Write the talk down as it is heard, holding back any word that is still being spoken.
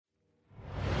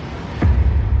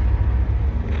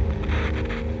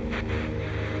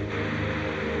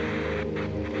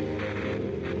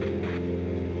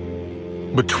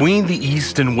Between the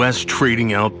east and west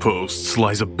trading outposts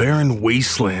lies a barren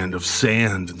wasteland of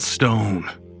sand and stone,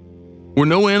 where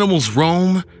no animals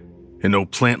roam and no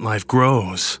plant life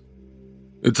grows.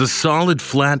 It's a solid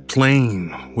flat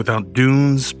plain without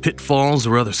dunes, pitfalls,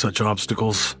 or other such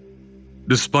obstacles.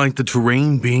 Despite the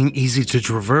terrain being easy to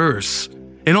traverse,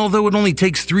 and although it only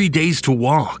takes 3 days to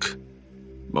walk,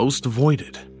 most avoid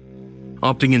it,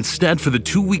 opting instead for the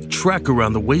 2-week trek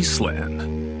around the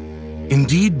wasteland.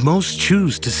 Indeed, most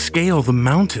choose to scale the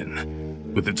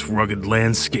mountain, with its rugged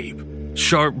landscape,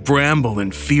 sharp bramble,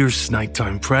 and fierce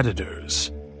nighttime predators.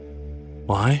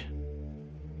 Why?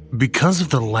 Because of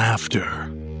the laughter.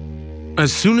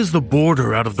 As soon as the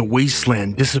border out of the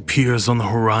wasteland disappears on the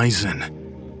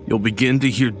horizon, you'll begin to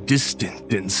hear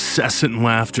distant, incessant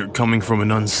laughter coming from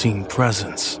an unseen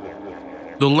presence.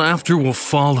 The laughter will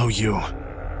follow you,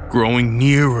 growing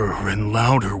nearer and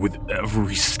louder with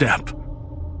every step.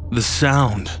 The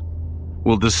sound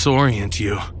will disorient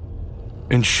you,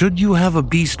 and should you have a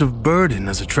beast of burden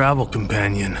as a travel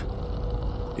companion,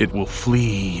 it will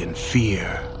flee in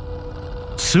fear.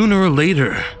 Sooner or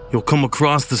later, you'll come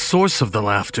across the source of the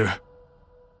laughter,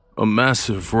 a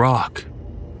massive rock.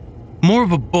 More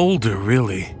of a boulder,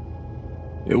 really.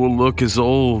 It will look as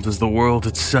old as the world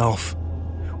itself,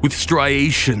 with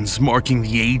striations marking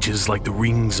the ages like the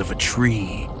rings of a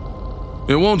tree.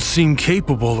 It won't seem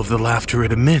capable of the laughter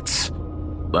it emits,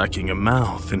 lacking a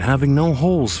mouth and having no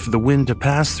holes for the wind to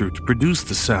pass through to produce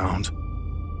the sound.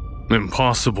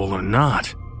 Impossible or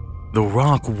not, the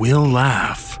rock will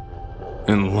laugh,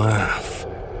 and laugh,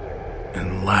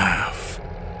 and laugh.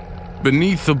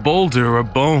 Beneath the boulder are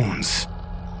bones,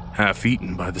 half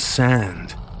eaten by the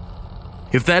sand.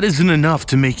 If that isn't enough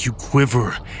to make you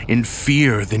quiver in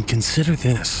fear, then consider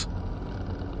this.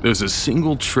 There's a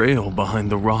single trail behind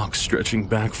the rock stretching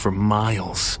back for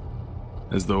miles,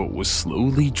 as though it was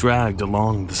slowly dragged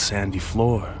along the sandy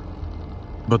floor.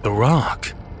 But the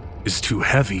rock is too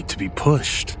heavy to be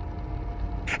pushed,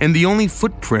 and the only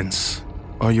footprints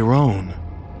are your own.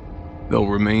 They'll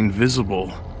remain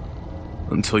visible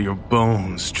until your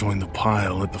bones join the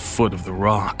pile at the foot of the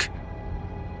rock,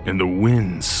 and the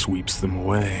wind sweeps them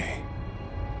away.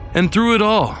 And through it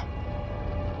all,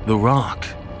 the rock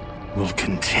will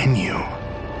continue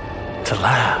to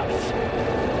laugh.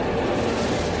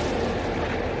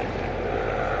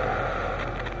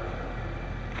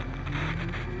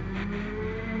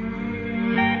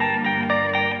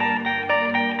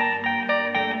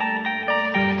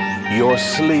 You're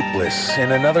sleepless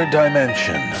in another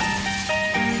dimension.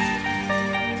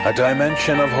 A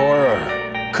dimension of horror,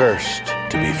 cursed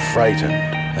to be frightened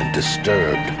and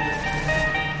disturbed.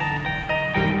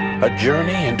 A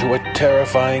journey into a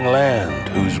terrifying land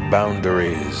whose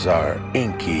boundaries are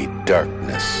inky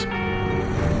darkness.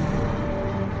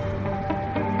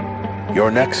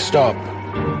 Your next stop,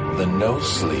 the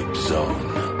NoSleep Zone.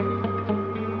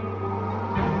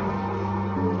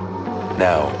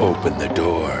 Now open the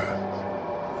door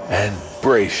and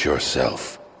brace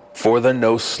yourself for the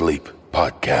NoSleep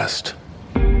podcast.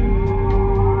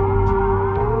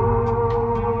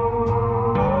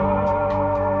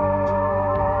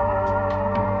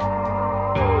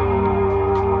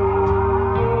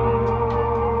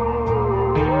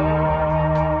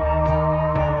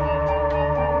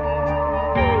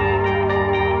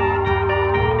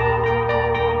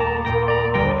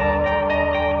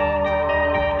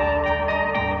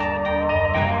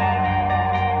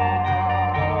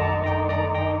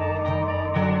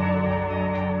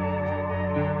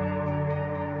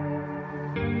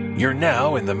 You're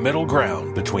now in the middle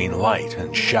ground between light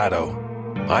and shadow.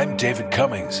 I'm David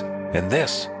Cummings, and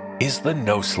this is the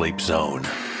NoSleep Zone.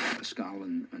 Skull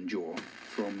and jaw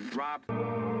from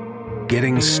Rob.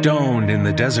 Getting stoned in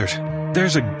the desert.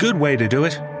 There's a good way to do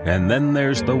it, and then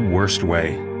there's the worst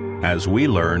way, as we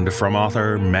learned from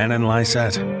author Manon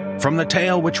Lysette, from the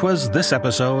tale which was this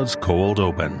episode's cold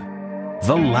open,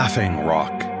 The Laughing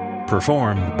Rock,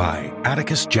 performed by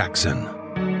Atticus Jackson.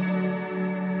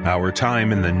 Our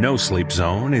time in the NoSleep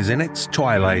Zone is in its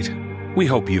twilight. We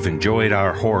hope you've enjoyed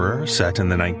our horror set in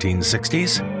the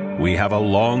 1960s. We have a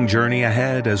long journey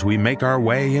ahead as we make our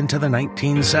way into the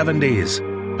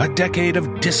 1970s. A decade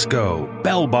of disco,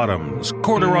 bell-bottoms,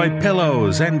 corduroy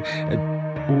pillows, and...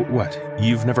 what?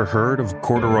 You've never heard of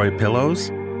corduroy pillows?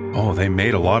 Oh, they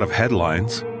made a lot of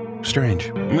headlines.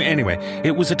 Strange. Anyway,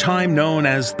 it was a time known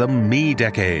as the Me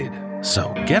Decade.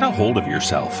 So get a hold of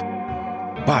yourself.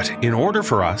 But in order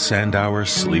for us and our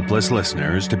sleepless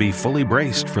listeners to be fully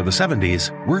braced for the 70s,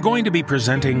 we're going to be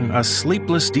presenting a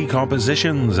Sleepless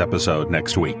Decompositions episode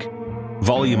next week.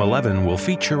 Volume 11 will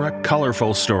feature a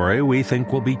colorful story we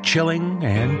think will be chilling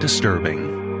and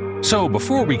disturbing. So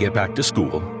before we get back to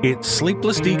school, it's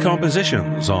Sleepless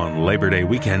Decompositions on Labor Day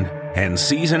weekend, and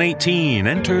Season 18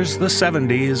 enters the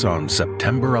 70s on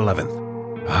September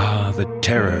 11th. Ah, the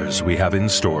terrors we have in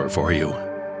store for you.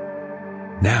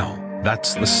 Now,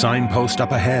 that's the signpost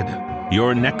up ahead.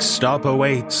 Your next stop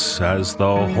awaits as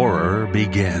the horror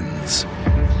begins.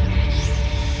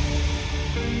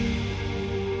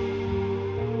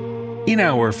 In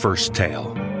our first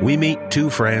tale, we meet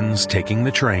two friends taking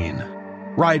the train.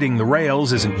 Riding the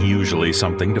rails isn't usually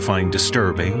something to find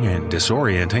disturbing and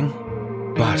disorienting.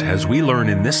 But as we learn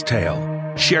in this tale,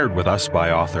 shared with us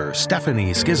by author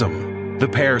Stephanie Schism, the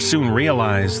pair soon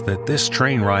realize that this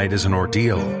train ride is an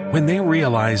ordeal when they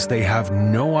realize they have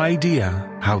no idea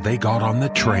how they got on the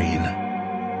train.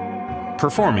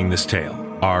 Performing this tale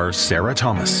are Sarah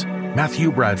Thomas,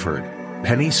 Matthew Bradford,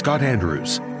 Penny Scott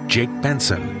Andrews, Jake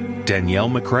Benson, Danielle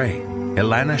McRae,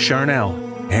 Ilana Charnell,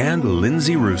 and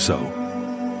Lindsay Russo.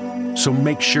 So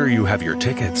make sure you have your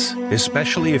tickets,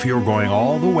 especially if you're going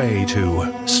all the way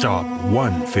to Stop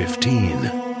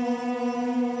 115.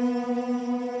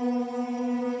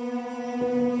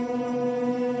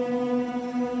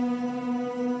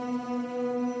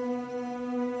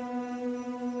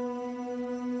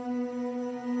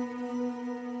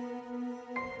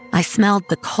 I smelled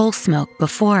the coal smoke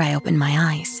before I opened my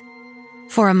eyes.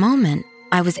 For a moment,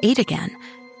 I was 8 again,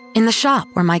 in the shop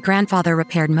where my grandfather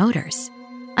repaired motors.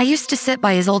 I used to sit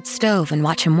by his old stove and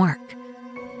watch him work.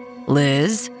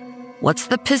 "Liz, what's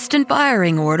the piston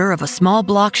firing order of a small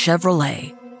block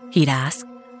Chevrolet?" he'd ask.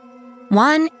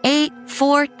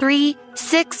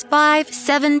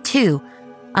 1-8-4-3-6-5-7-2,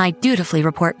 I'd dutifully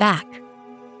report back.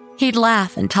 He'd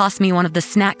laugh and toss me one of the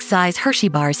snack-size Hershey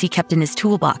bars he kept in his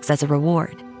toolbox as a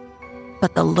reward.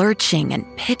 But the lurching and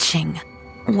pitching,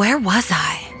 where was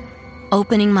I?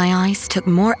 Opening my eyes took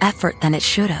more effort than it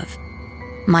should have.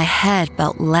 My head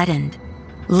felt leadened,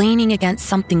 leaning against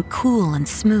something cool and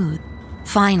smooth.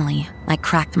 Finally, I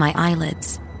cracked my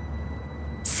eyelids.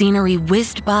 Scenery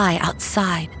whizzed by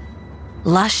outside.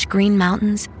 Lush green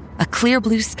mountains, a clear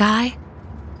blue sky.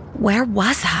 Where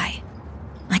was I?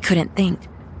 I couldn't think.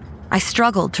 I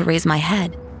struggled to raise my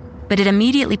head, but it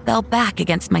immediately fell back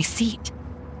against my seat.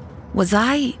 Was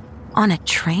I on a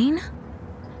train?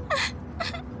 I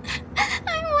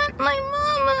want my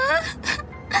mama.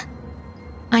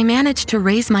 I managed to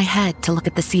raise my head to look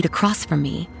at the seat across from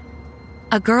me.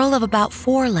 A girl of about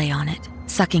 4 lay on it,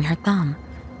 sucking her thumb.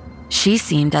 She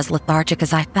seemed as lethargic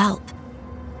as I felt.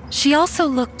 She also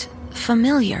looked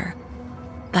familiar,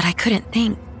 but I couldn't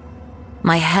think.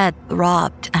 My head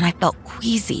throbbed and I felt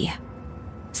queasy.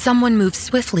 Someone moved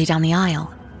swiftly down the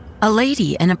aisle. A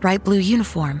lady in a bright blue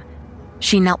uniform.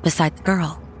 She knelt beside the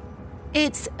girl.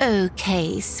 "It's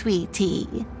okay,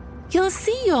 sweetie. You'll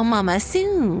see your mama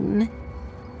soon."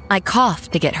 I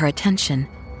coughed to get her attention.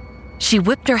 She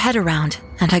whipped her head around,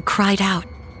 and I cried out.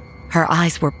 Her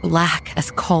eyes were black as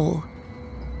coal.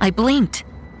 I blinked,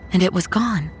 and it was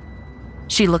gone.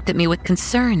 She looked at me with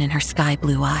concern in her sky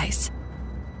blue eyes.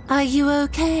 "Are you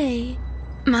okay?"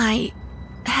 My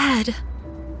head.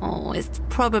 "Oh, it's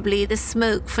probably the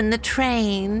smoke from the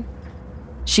train."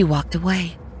 She walked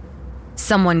away.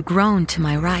 Someone groaned to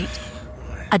my right.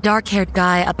 A dark-haired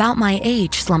guy about my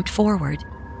age slumped forward.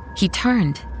 He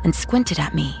turned and squinted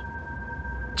at me.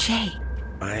 "Jake."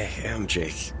 "I am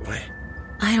Jake. What?"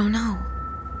 "I don't know."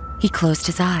 He closed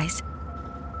his eyes.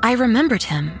 I remembered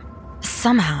him,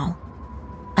 somehow.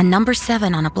 A number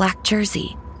 7 on a black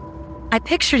jersey. I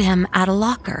pictured him at a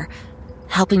locker,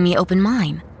 helping me open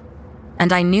mine.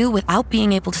 And I knew without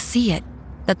being able to see it,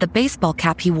 that the baseball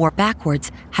cap he wore backwards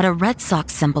had a Red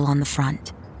Sox symbol on the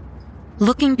front.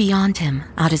 Looking beyond him,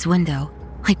 out his window,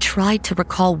 I tried to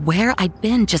recall where I'd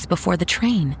been just before the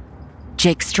train.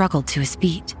 Jake struggled to his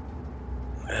feet.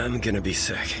 "I'm gonna be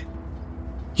sick."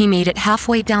 He made it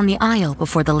halfway down the aisle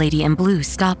before the lady in blue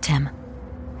stopped him.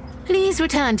 "Please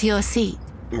return to your seat.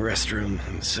 "Restroom,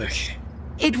 I'm sick."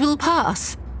 It will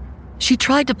pass." She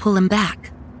tried to pull him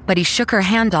back, but he shook her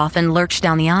hand off and lurched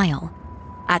down the aisle.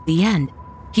 At the end,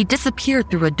 he disappeared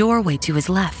through a doorway to his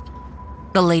left.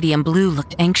 The lady in blue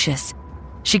looked anxious.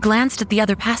 She glanced at the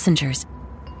other passengers,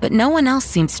 but no one else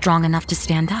seemed strong enough to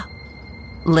stand up.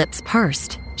 Lips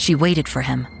pursed, she waited for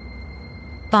him.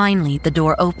 Finally, the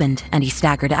door opened and he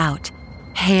staggered out,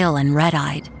 pale and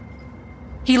red-eyed.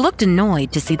 He looked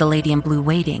annoyed to see the lady in blue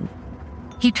waiting.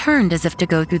 He turned as if to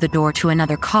go through the door to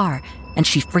another car, and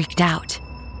she freaked out.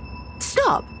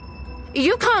 "Stop!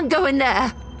 You can't go in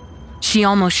there!" She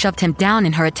almost shoved him down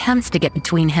in her attempts to get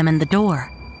between him and the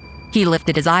door. He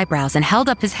lifted his eyebrows and held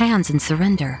up his hands in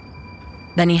surrender.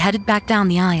 Then he headed back down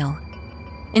the aisle.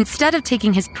 Instead of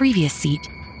taking his previous seat,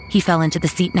 He fell into the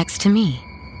seat next to me.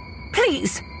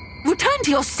 Please, return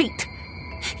to your seat.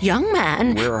 Young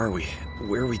man. Where are we?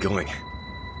 Where are we going?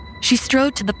 She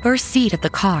strode to the first seat of the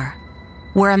car,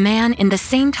 where a man in the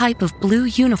same type of blue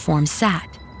uniform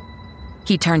sat.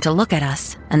 He turned to look at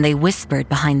us, and they whispered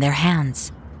behind their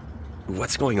hands.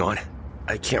 What's going on?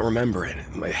 I can't remember it.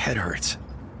 My head hurts.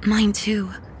 Mine too.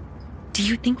 Do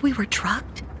you think we were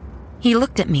drugged? He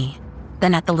looked at me,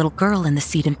 then at the little girl in the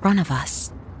seat in front of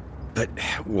us. But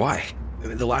why?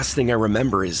 The last thing I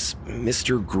remember is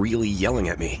Mr. Greeley yelling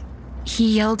at me.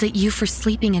 He yelled at you for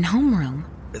sleeping in homeroom.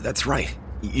 That's right.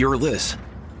 You're Liz.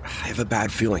 I have a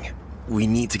bad feeling. We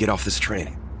need to get off this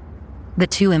train. The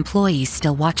two employees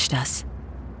still watched us.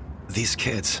 These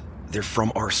kids, they're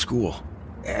from our school.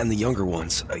 And the younger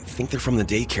ones, I think they're from the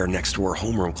daycare next to our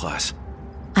homeroom class.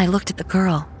 I looked at the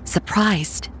girl,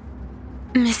 surprised.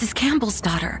 Mrs. Campbell's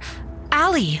daughter,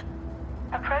 Allie.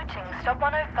 Approaching stop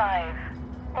 105.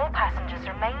 All passengers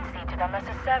remain seated unless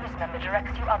a service member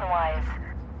directs you otherwise.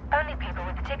 Only people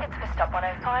with tickets for stop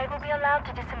 105 will be allowed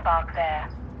to disembark there.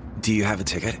 Do you have a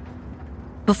ticket?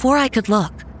 Before I could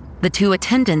look, the two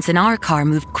attendants in our car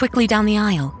moved quickly down the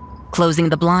aisle, closing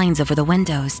the blinds over the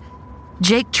windows.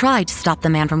 Jake tried to stop the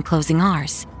man from closing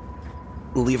ours.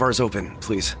 Leave ours open,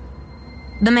 please.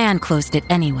 The man closed it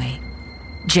anyway.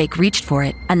 Jake reached for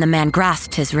it, and the man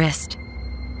grasped his wrist.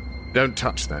 Don't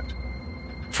touch that.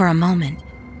 For a moment,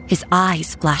 his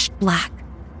eyes flashed black.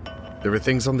 There are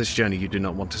things on this journey you do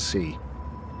not want to see.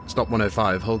 Stop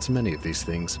 105 holds many of these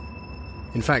things.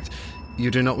 In fact, you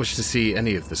do not wish to see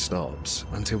any of the stops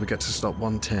until we get to stop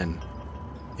 110.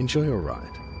 Enjoy your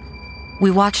ride.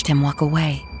 We watched him walk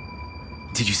away.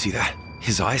 Did you see that?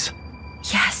 His eyes?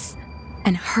 Yes,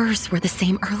 and hers were the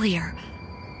same earlier.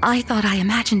 I thought I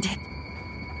imagined it.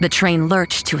 The train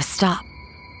lurched to a stop.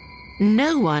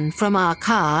 No one from our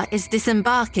car is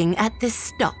disembarking at this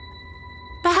stop.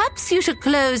 Perhaps you should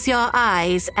close your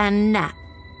eyes and nap.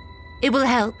 It will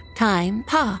help time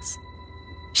pass.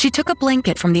 She took a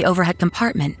blanket from the overhead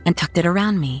compartment and tucked it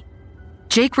around me.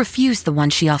 Jake refused the one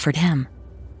she offered him.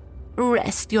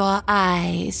 Rest your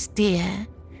eyes, dear.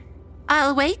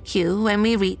 I'll wake you when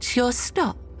we reach your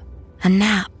stop. A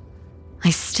nap.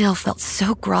 I still felt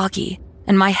so groggy,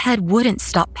 and my head wouldn't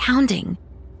stop pounding.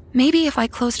 Maybe if I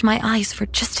closed my eyes for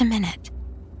just a minute.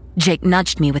 Jake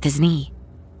nudged me with his knee.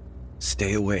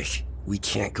 Stay awake. We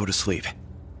can't go to sleep.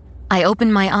 I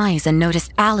opened my eyes and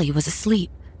noticed Allie was asleep,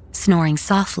 snoring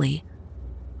softly.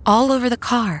 All over the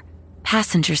car,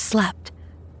 passengers slept.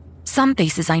 Some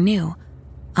faces I knew,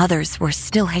 others were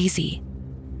still hazy.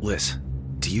 Liz,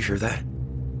 do you hear that?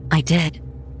 I did.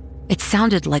 It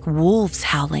sounded like wolves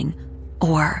howling,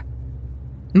 or...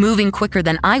 Moving quicker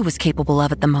than I was capable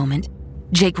of at the moment,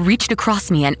 Jake reached across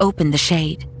me and opened the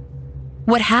shade.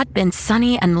 What had been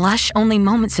sunny and lush only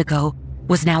moments ago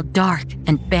was now dark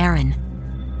and barren.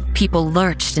 People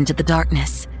lurched into the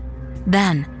darkness.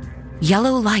 Then,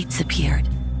 yellow lights appeared.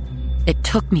 It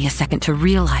took me a second to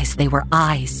realize they were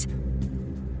eyes.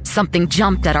 Something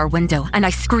jumped at our window, and I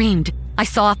screamed. I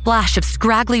saw a flash of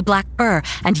scraggly black fur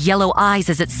and yellow eyes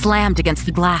as it slammed against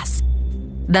the glass.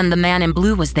 Then the man in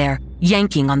blue was there,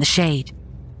 yanking on the shade.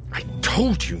 I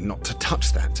told you not to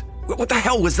touch that. What the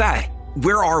hell was that?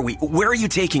 Where are we? Where are you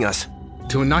taking us?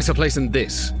 To a nicer place than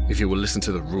this, if you will listen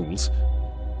to the rules.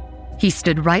 He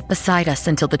stood right beside us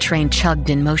until the train chugged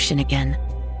in motion again.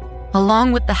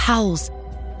 Along with the howls,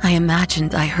 I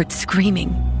imagined I heard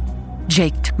screaming.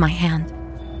 Jake took my hand.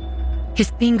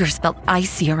 His fingers felt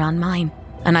icy around mine,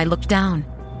 and I looked down.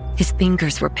 His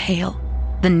fingers were pale,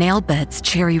 the nail beds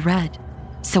cherry red.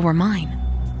 So were mine.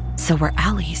 So were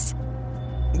Allie's.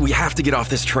 We have to get off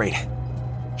this train.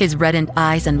 His reddened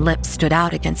eyes and lips stood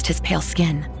out against his pale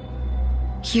skin.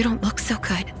 You don't look so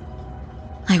good.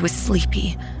 I was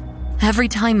sleepy. Every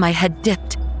time my head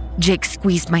dipped, Jake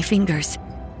squeezed my fingers.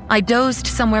 I dozed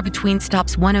somewhere between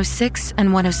stops 106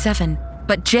 and 107,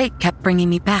 but Jake kept bringing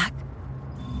me back.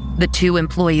 The two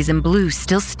employees in blue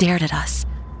still stared at us.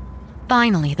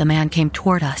 Finally, the man came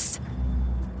toward us.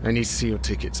 I need to see your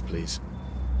tickets, please.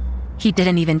 He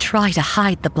didn't even try to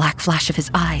hide the black flash of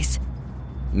his eyes.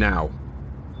 Now.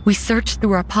 We searched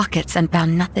through our pockets and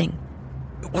found nothing.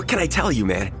 What can I tell you,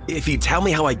 man? If you tell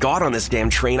me how I got on this damn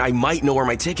train, I might know where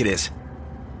my ticket is.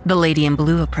 The lady in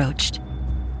blue approached.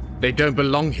 They don't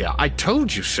belong here. I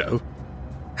told you so.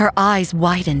 Her eyes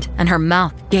widened and her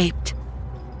mouth gaped.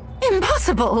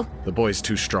 Impossible! The boy's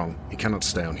too strong. He cannot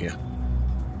stay on here.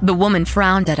 The woman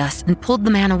frowned at us and pulled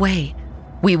the man away.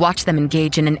 We watched them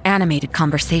engage in an animated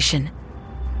conversation.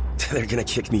 They're gonna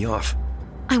kick me off.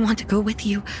 I want to go with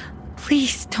you.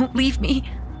 Please, don't leave me.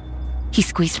 He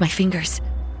squeezed my fingers.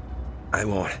 I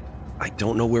won't. I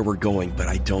don't know where we're going, but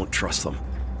I don't trust them.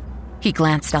 He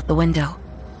glanced out the window.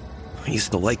 I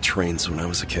used to like trains when I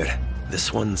was a kid.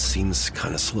 This one seems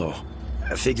kind of slow.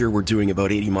 I figure we're doing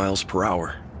about 80 miles per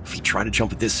hour. If we try to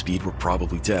jump at this speed, we're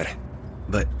probably dead.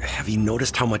 But have you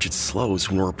noticed how much it slows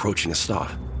when we're approaching a stop?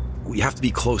 We have to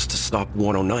be close to stop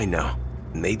 109 now.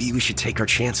 Maybe we should take our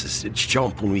chances and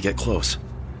jump when we get close.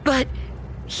 But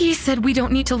he said we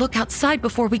don't need to look outside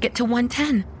before we get to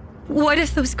 110. What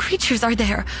if those creatures are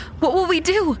there? What will we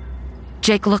do?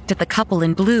 Jake looked at the couple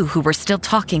in blue who were still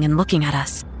talking and looking at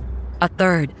us. A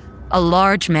third, a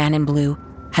large man in blue,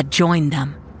 had joined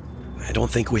them. I don't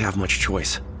think we have much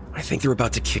choice. I think they're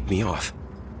about to kick me off.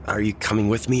 Are you coming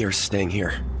with me or staying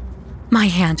here? My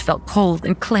hand felt cold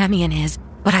and clammy in his,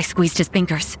 but I squeezed his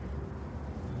fingers.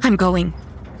 I'm going.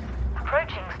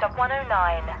 Approaching stop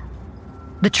 109.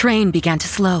 The train began to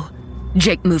slow.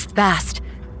 Jake moved fast.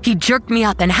 He jerked me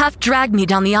up and half dragged me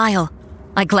down the aisle.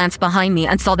 I glanced behind me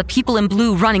and saw the people in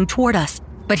blue running toward us,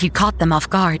 but he caught them off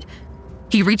guard.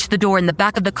 He reached the door in the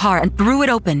back of the car and threw it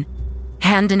open.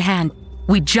 Hand in hand,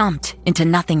 we jumped into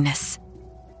nothingness.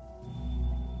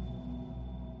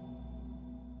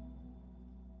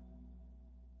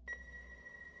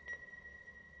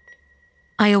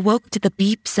 I awoke to the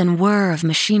beeps and whir of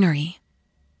machinery,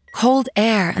 cold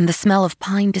air and the smell of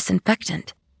pine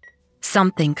disinfectant.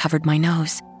 Something covered my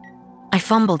nose. I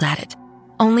fumbled at it,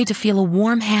 only to feel a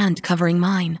warm hand covering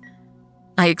mine.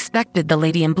 I expected the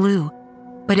lady in blue,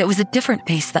 but it was a different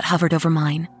face that hovered over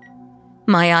mine.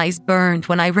 My eyes burned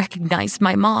when I recognized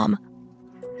my mom.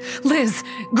 Liz,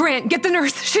 Grant, get the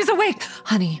nurse. She's awake.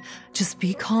 Honey, just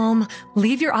be calm.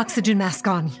 Leave your oxygen mask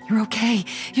on. You're okay.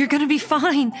 You're gonna be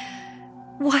fine.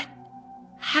 What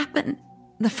happened?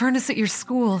 The furnace at your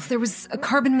school, there was a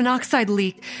carbon monoxide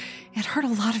leak. It hurt a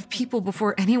lot of people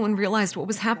before anyone realized what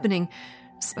was happening,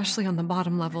 especially on the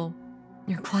bottom level.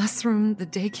 Your classroom, the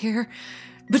daycare.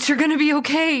 But you're gonna be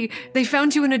okay. They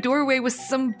found you in a doorway with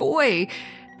some boy.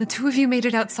 The two of you made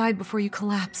it outside before you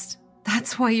collapsed.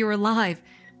 That's why you're alive.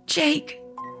 Jake,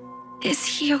 is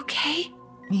he okay?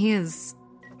 He is,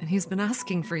 and he's been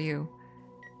asking for you.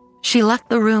 She left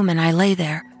the room and I lay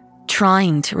there,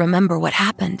 trying to remember what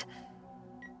happened.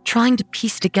 Trying to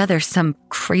piece together some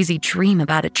crazy dream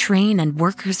about a train and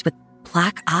workers with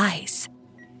black eyes.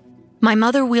 My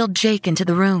mother wheeled Jake into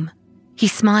the room. He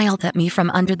smiled at me from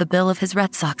under the bill of his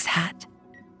Red Sox hat.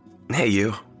 Hey,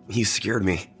 you. You scared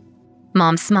me.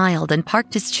 Mom smiled and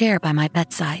parked his chair by my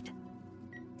bedside.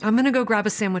 I'm gonna go grab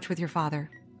a sandwich with your father.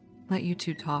 Let you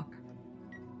two talk.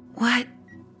 What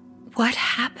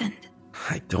happened?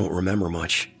 I don't remember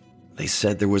much. They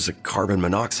said there was a carbon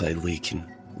monoxide leak, and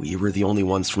we were the only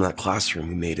ones from that classroom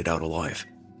who made it out alive.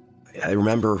 I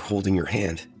remember holding your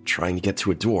hand, trying to get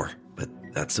to a door, but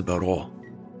that's about all.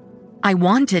 I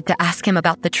wanted to ask him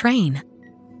about the train,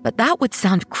 but that would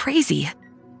sound crazy,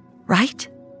 right?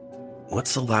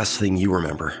 What's the last thing you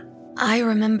remember? I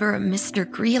remember Mr.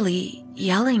 Greeley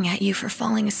yelling at you for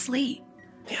falling asleep.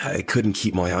 Yeah, I couldn't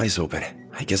keep my eyes open.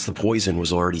 I guess the poison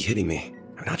was already hitting me.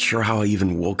 I'm not sure how I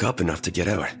even woke up enough to get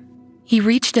out. He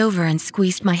reached over and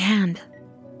squeezed my hand.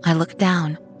 I looked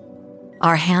down.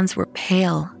 Our hands were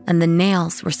pale and the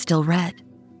nails were still red.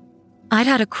 I'd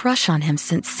had a crush on him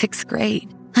since 6th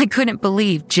grade. I couldn't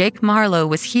believe Jake Marlowe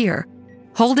was here,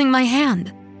 holding my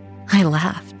hand. I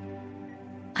laughed.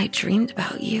 I dreamed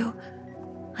about you.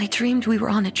 I dreamed we were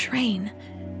on a train.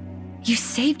 You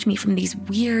saved me from these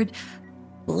weird,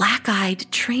 black-eyed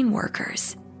train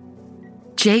workers.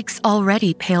 Jake's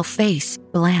already pale face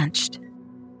blanched.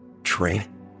 Train?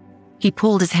 He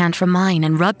pulled his hand from mine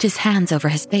and rubbed his hands over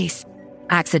his face,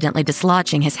 accidentally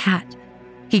dislodging his hat.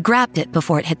 He grabbed it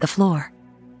before it hit the floor.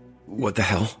 What the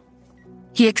hell?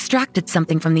 He extracted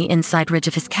something from the inside ridge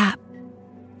of his cap.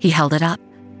 He held it up,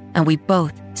 and we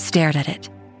both stared at it.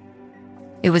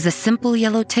 It was a simple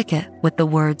yellow ticket with the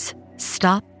words,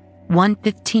 "Stop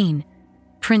 115,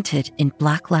 printed in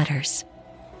black letters.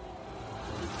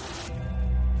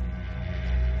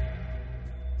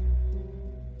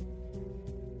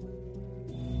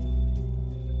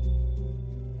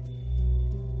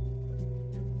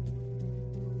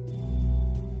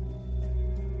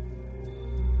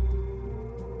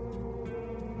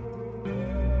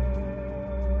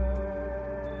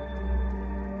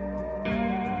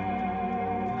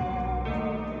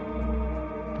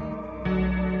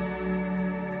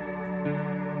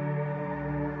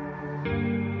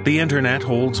 The internet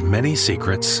holds many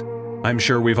secrets. I'm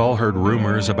sure we've all heard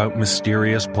rumors about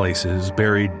mysterious places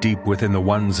buried deep within the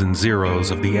ones and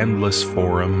zeros of the endless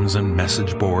forums and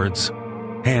message boards.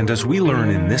 And as we learn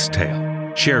in this tale,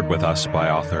 shared with us by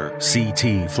author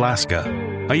C.T.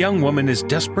 Flaska. A young woman is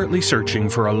desperately searching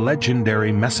for a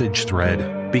legendary message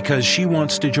thread because she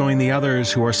wants to join the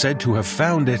others who are said to have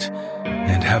found it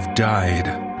and have died.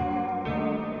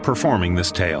 Performing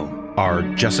this tale are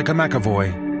Jessica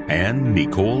McAvoy and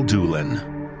Nicole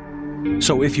Doolin.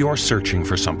 So if you're searching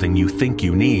for something you think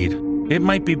you need, it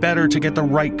might be better to get the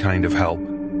right kind of help,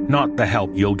 not the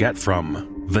help you'll get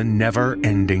from the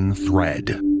never-ending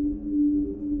thread.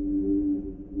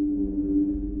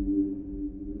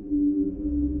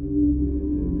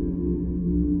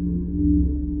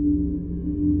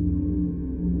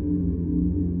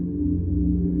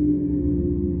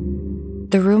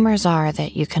 The rumors are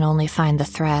that you can only find the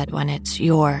thread when it's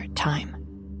your time.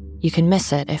 You can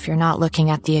miss it if you're not looking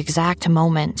at the exact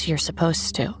moment you're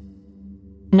supposed to.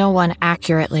 No one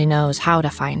accurately knows how to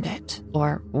find it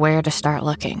or where to start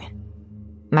looking.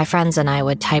 My friends and I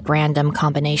would type random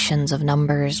combinations of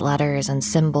numbers, letters, and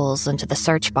symbols into the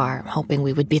search bar, hoping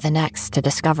we would be the next to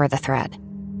discover the thread.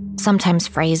 Sometimes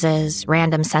phrases,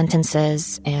 random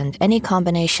sentences, and any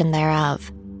combination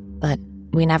thereof, but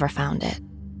we never found it.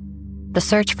 The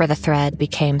search for the thread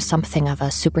became something of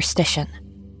a superstition,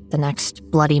 the next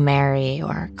Bloody Mary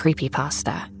or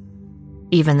creepypasta.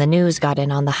 Even the news got in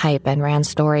on the hype and ran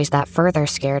stories that further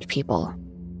scared people.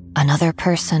 Another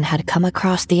person had come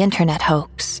across the internet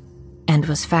hoax and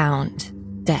was found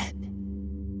dead.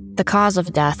 The cause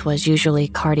of death was usually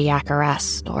cardiac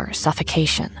arrest or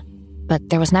suffocation, but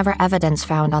there was never evidence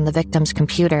found on the victim's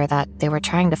computer that they were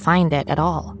trying to find it at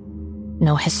all.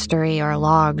 No history or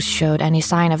logs showed any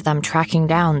sign of them tracking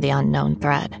down the unknown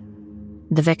thread.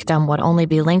 The victim would only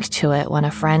be linked to it when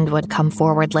a friend would come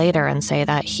forward later and say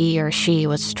that he or she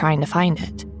was trying to find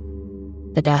it.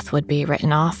 The death would be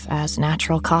written off as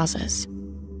natural causes.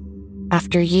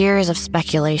 After years of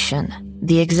speculation,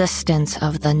 the existence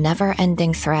of the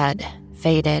never-ending thread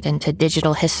faded into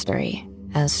digital history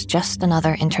as just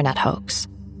another internet hoax.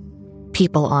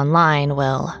 People online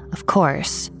will, of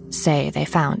course, say they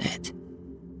found it.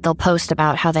 They'll post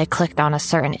about how they clicked on a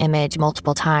certain image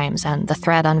multiple times and the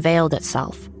thread unveiled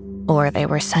itself, or they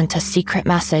were sent a secret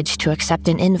message to accept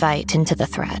an invite into the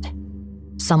thread.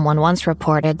 Someone once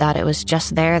reported that it was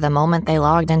just there the moment they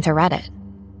logged into Reddit.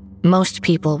 Most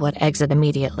people would exit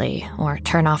immediately or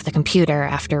turn off the computer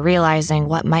after realizing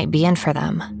what might be in for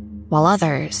them, while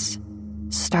others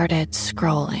started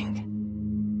scrolling.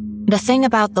 The thing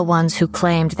about the ones who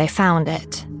claimed they found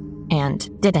it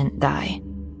and didn't die,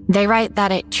 they write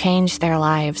that it changed their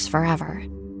lives forever.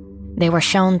 They were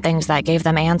shown things that gave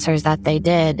them answers that they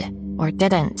did or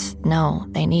didn't know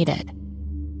they needed.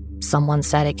 Someone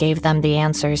said it gave them the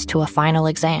answers to a final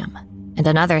exam, and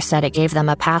another said it gave them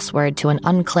a password to an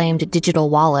unclaimed digital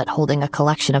wallet holding a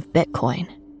collection of Bitcoin.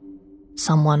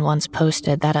 Someone once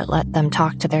posted that it let them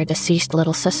talk to their deceased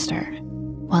little sister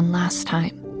one last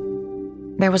time.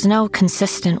 There was no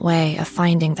consistent way of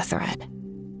finding the thread.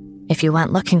 If you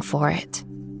went looking for it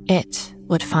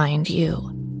would find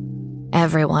you.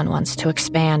 Everyone wants to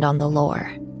expand on the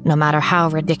lore, no matter how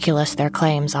ridiculous their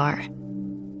claims are.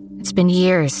 It's been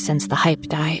years since the hype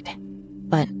died,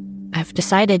 but I've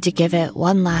decided to give it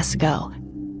one last go.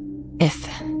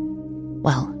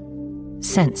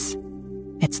 Since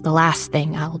it's the last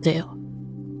thing I'll do.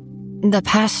 The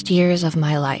past years of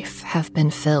my life have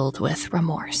been filled with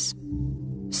remorse.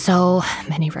 So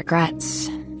many regrets,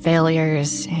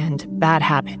 failures, and bad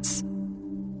habits.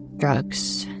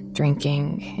 Drugs,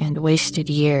 drinking, and wasted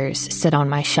years sit on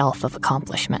my shelf of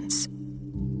accomplishments.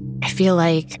 I feel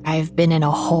like I've been in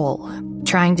a hole,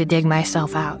 trying to dig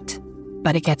myself out,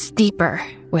 but it gets deeper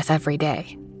with every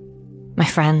day. My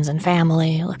friends and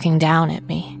family looking down at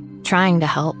me, trying to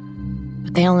help,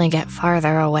 but they only get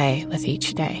farther away with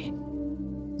each day.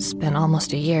 It's been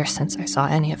almost a year since I saw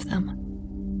any of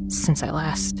them. Since I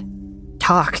last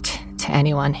talked to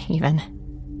anyone, even.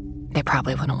 They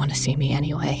probably wouldn't want to see me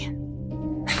anyway.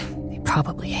 They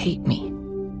probably hate me.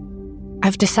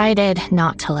 I've decided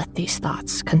not to let these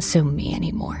thoughts consume me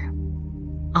anymore.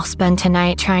 I'll spend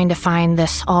tonight trying to find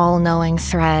this all-knowing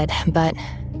thread, but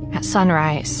at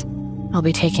sunrise, I'll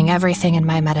be taking everything in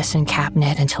my medicine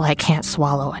cabinet until I can't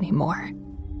swallow anymore.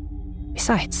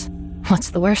 Besides,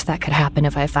 what's the worst that could happen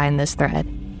if I find this thread?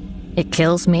 It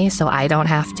kills me so I don't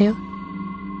have to?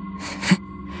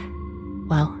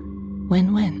 Well,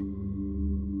 win-win.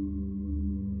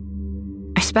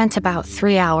 I spent about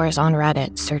 3 hours on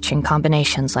Reddit searching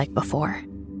combinations like before.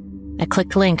 I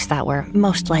clicked links that were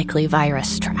most likely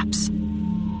virus traps.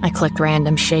 I clicked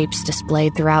random shapes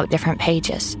displayed throughout different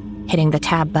pages, hitting the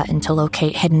tab button to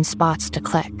locate hidden spots to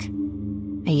click.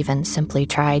 I even simply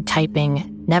tried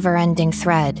typing never-ending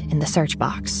thread in the search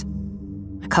box.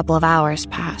 I couple of hours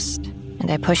passed, and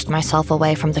I pushed myself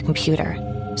away from the computer,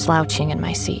 slouching in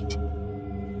my seat.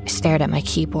 I stared at my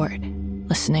keyboard,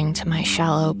 listening to my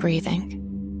shallow breathing.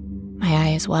 My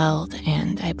eyes welled,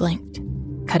 and I blinked,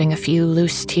 cutting a few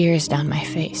loose tears down my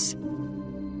face.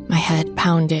 My head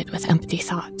pounded with empty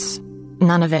thoughts,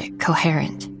 none of it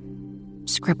coherent.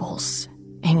 Scribbles,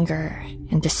 anger,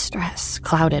 and distress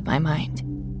clouded my mind.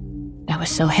 I was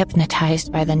so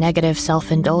hypnotized by the negative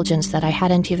self-indulgence that I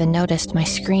hadn't even noticed my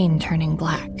screen turning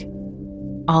black.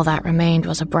 All that remained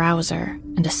was a browser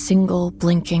and a single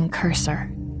blinking cursor.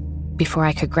 Before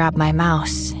I could grab my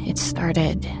mouse, it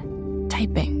started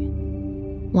typing.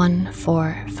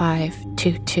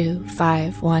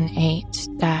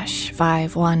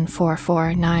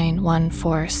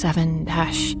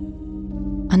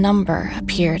 145222518-5144947-. A number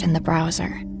appeared in the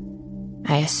browser.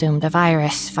 I assumed a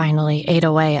virus finally ate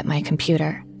away at my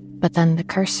computer, but then the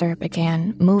cursor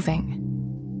began moving.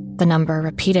 The number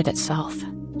repeated itself,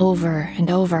 over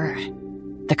and over.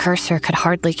 The cursor could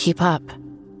hardly keep up.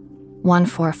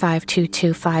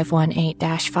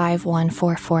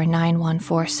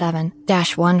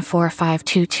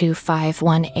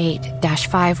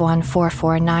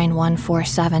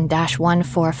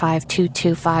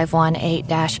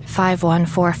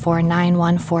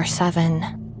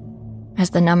 As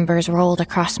the numbers rolled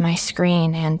across my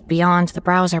screen and beyond the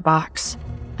browser box,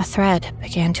 a thread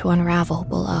began to unravel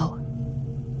below.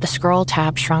 The scroll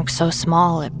tab shrunk so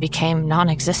small it became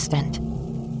non-existent.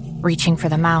 Reaching for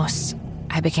the mouse,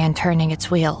 I began turning its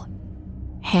wheel.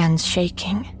 Hands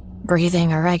shaking,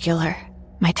 breathing irregular,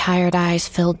 my tired eyes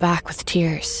filled back with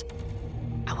tears.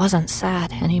 I wasn't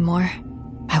sad anymore.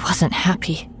 I wasn't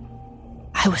happy.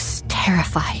 I was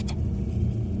terrified.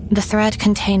 The thread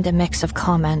contained a mix of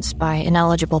comments by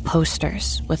ineligible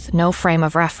posters, with no frame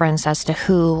of reference as to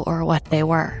who or what they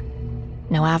were.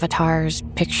 No avatars,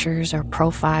 pictures, or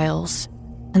profiles.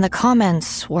 And the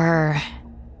comments were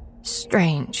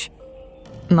strange.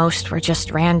 Most were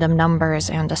just random numbers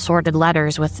and assorted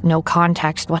letters with no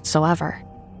context whatsoever.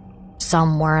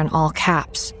 Some were in all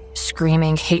caps,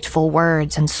 screaming hateful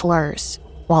words and slurs,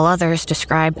 while others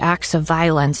described acts of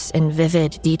violence in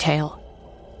vivid detail.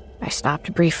 I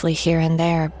stopped briefly here and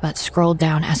there, but scrolled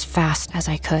down as fast as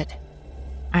I could.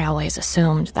 I always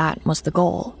assumed that was the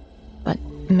goal, but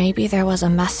maybe there was a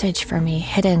message for me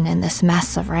hidden in this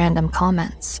mess of random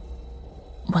comments.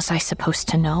 Was I supposed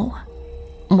to know?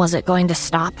 Was it going to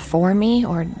stop for me,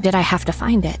 or did I have to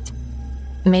find it?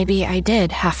 Maybe I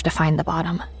did have to find the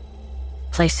bottom.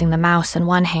 Placing the mouse in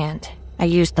one hand, I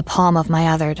used the palm of my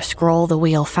other to scroll the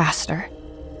wheel faster.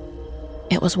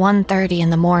 It was 1:30 in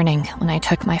the morning when I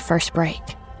took my first break.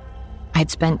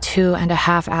 I'd spent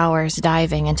 2.5 hours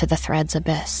diving into the thread's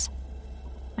abyss.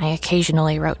 I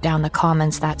occasionally wrote down the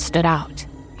comments that stood out,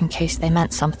 in case they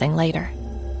meant something later.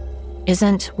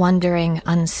 Isn't wondering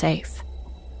unsafe?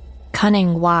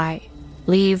 Cunning why?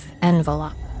 Leave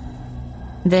envelope.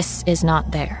 This is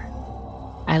not there.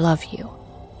 I love you.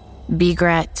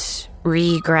 Begret,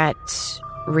 regret,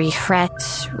 regret,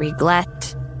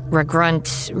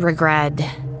 regrunt, regret.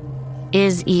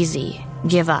 Is easy.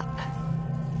 Give up.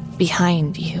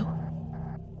 Behind you.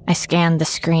 I scanned the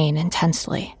screen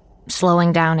intensely,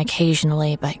 slowing down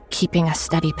occasionally but keeping a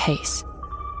steady pace.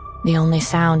 The only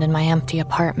sound in my empty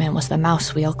apartment was the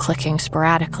mouse wheel clicking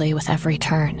sporadically with every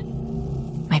turn.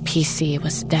 My PC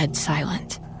was dead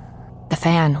silent. The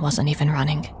fan wasn't even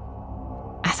running.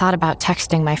 I thought about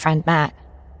texting my friend Matt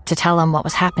to tell him what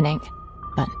was happening,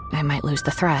 but I might lose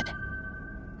the thread.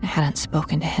 I hadn't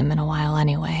spoken to him in a while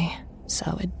anyway,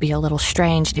 so it'd be a little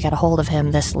strange to get a hold of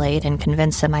him this late and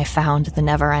convince him I found the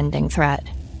never-ending thread.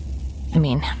 I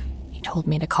mean, he told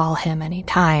me to call him any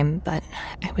time, but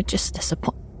I would just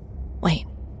disappoint. Wait,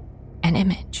 an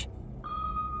image.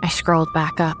 I scrolled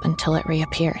back up until it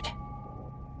reappeared.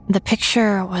 The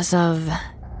picture was of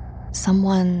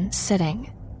someone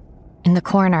sitting in the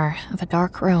corner of a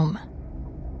dark room.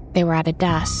 They were at a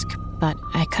desk, but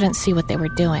I couldn't see what they were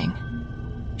doing.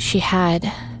 She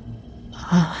had...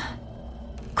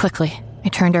 Quickly, I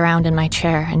turned around in my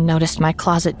chair and noticed my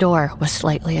closet door was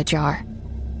slightly ajar.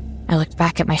 I looked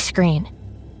back at my screen,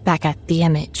 back at the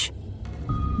image.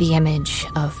 The image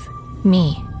of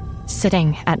me,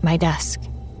 sitting at my desk.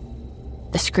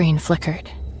 The screen flickered,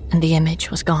 and the image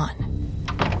was gone.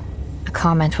 A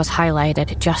comment was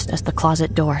highlighted just as the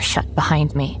closet door shut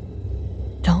behind me.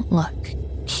 Don't look.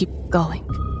 Keep going.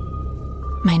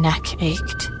 My neck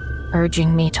ached,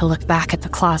 urging me to look back at the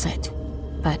closet.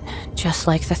 But just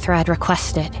like the thread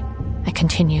requested, I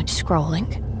continued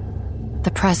scrolling.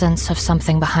 The presence of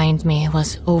something behind me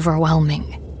was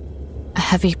overwhelming. A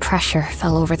heavy pressure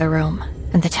fell over the room,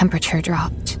 and the temperature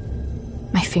dropped.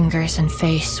 My My fingers and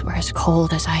face were as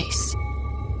cold as ice.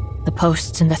 The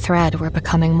posts in the thread were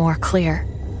becoming more clear.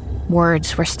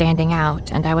 Words were standing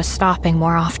out, and I was stopping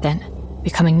more often,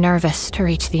 becoming nervous to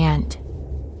reach the end.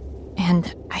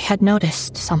 And I had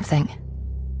noticed something.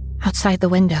 Outside the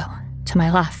window, to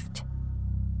my left.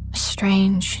 A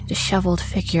strange, disheveled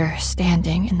figure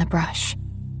standing in the brush.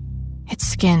 Its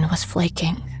skin was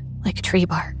flaking, like tree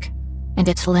bark, and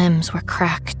its limbs were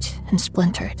cracked and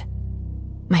splintered.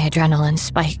 My adrenaline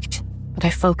spiked, but I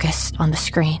focused on the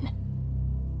screen.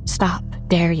 Stop,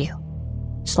 dare you.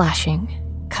 Slashing,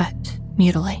 cut,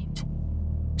 mutilate.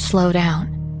 Slow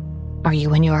down. Are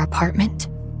you in your apartment?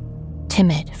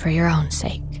 Timid for your own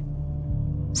sake.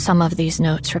 Some of these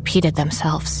notes repeated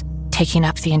themselves, taking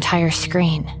up the entire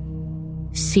screen.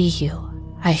 See you,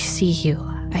 I see you,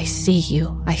 I see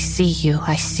you, I see you,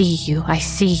 I see you, I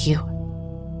see you.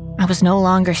 I was no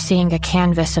longer seeing a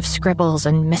canvas of scribbles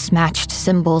and mismatched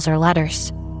symbols or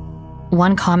letters.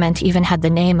 One comment even had the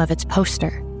name of its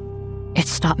poster. It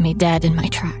stopped me dead in my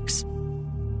tracks.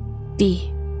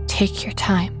 D, take your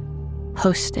time.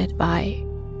 Posted by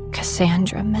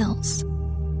Cassandra Mills.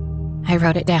 I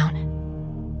wrote it down.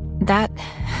 That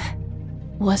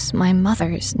was my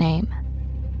mother's name.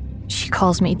 She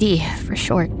calls me Dee for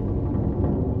short.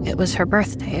 It was her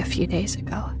birthday a few days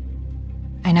ago.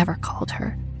 I never called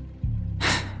her.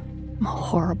 I'm a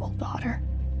horrible daughter.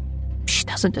 She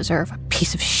doesn't deserve a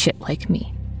piece of shit like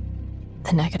me.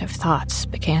 The negative thoughts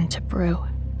began to brew.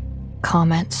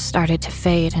 Comments started to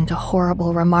fade into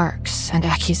horrible remarks and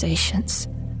accusations.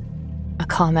 A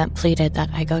comment pleaded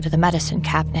that I go to the medicine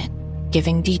cabinet,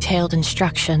 giving detailed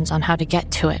instructions on how to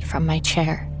get to it from my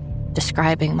chair,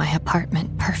 describing my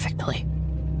apartment perfectly.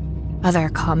 Other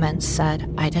comments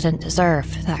said I didn't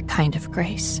deserve that kind of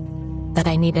grace, that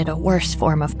I needed a worse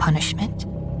form of punishment,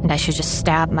 and I should just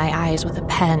stab my eyes with a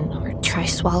pen or try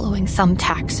swallowing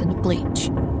thumbtacks in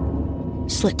bleach.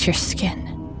 Slit your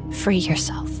skin. Free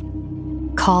yourself.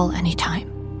 Call anytime.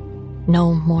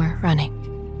 No more running.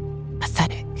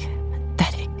 Pathetic,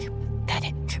 pathetic,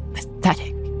 pathetic,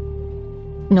 pathetic.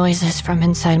 Noises from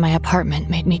inside my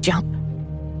apartment made me jump.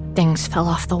 Things fell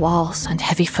off the walls and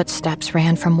heavy footsteps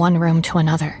ran from one room to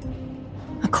another.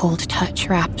 A cold touch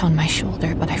wrapped on my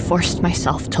shoulder, but I forced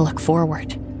myself to look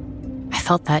forward. I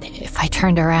felt that if I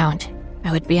turned around,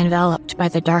 I would be enveloped by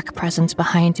the dark presence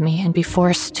behind me and be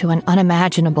forced to an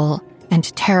unimaginable and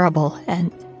terrible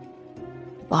end.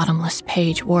 The bottomless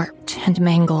page warped and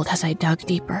mangled as I dug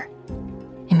deeper.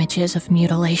 Images of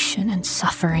mutilation and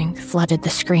suffering flooded the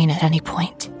screen at any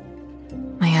point.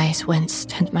 My eyes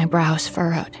winced and my brows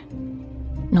furrowed.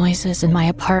 Noises in my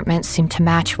apartment seemed to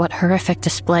match what horrific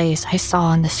displays I saw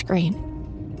on the screen.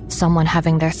 Someone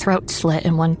having their throat slit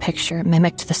in one picture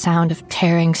mimicked the sound of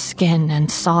tearing skin and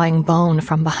sawing bone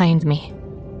from behind me.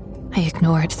 I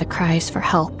ignored the cries for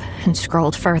help and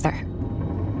scrolled further.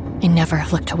 I never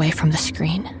looked away from the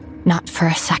screen, not for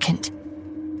a second.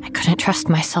 I couldn't trust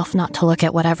myself not to look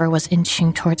at whatever was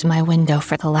inching towards my window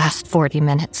for the last 40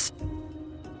 minutes.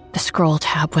 The scroll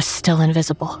tab was still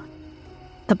invisible.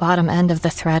 The bottom end of the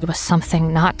thread was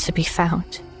something not to be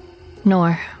found,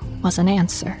 nor was an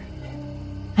answer.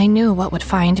 I knew what would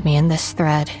find me in this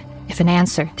thread if an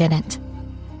answer didn't.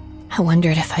 I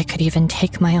wondered if I could even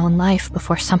take my own life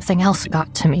before something else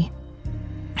got to me.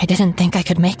 I didn't think I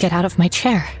could make it out of my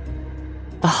chair.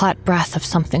 The hot breath of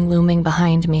something looming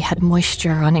behind me had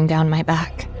moisture running down my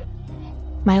back.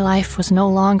 My life was no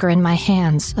longer in my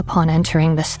hands upon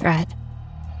entering this thread.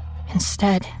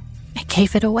 Instead, I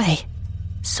gave it away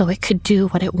so it could do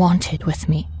what it wanted with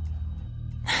me.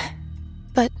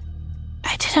 But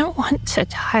I didn't want to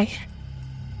die.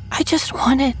 I just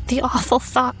wanted the awful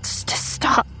thoughts to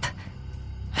stop.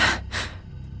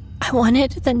 I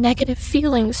wanted the negative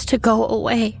feelings to go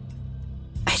away.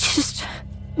 I just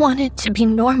wanted to be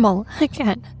normal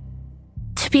again.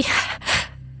 To be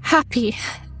happy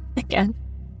again.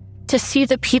 To see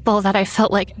the people that I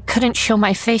felt like I couldn't show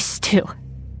my face to.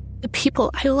 The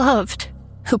people I loved,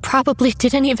 who probably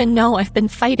didn't even know I've been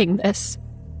fighting this.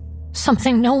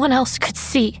 Something no one else could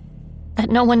see, that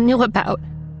no one knew about,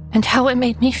 and how it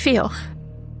made me feel.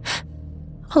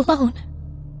 Alone.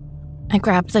 I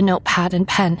grabbed the notepad and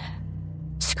pen,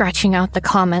 scratching out the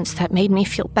comments that made me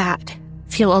feel bad,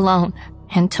 feel alone,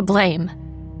 and to blame.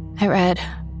 I read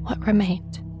what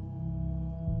remained.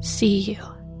 See you.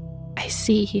 I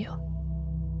see you.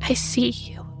 I see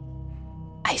you.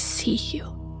 I see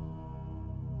you.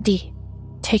 D,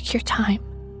 take your time.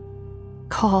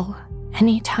 Call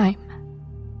anytime.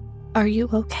 Are you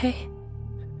okay?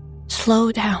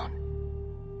 Slow down.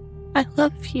 I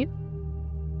love you.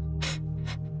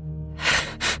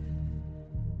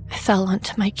 I fell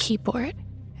onto my keyboard,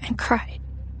 and cried.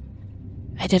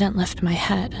 I didn't lift my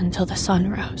head until the sun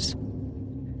rose.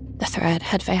 The thread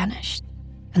had vanished,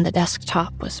 and the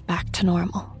desktop was back to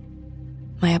normal.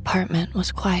 My apartment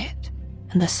was quiet,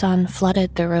 and the sun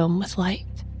flooded the room with light,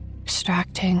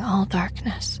 extracting all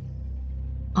darkness.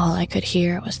 All I could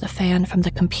hear was the fan from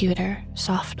the computer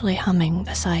softly humming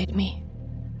beside me.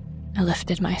 I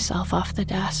lifted myself off the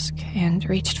desk and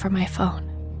reached for my phone.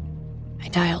 I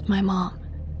dialed my mom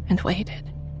and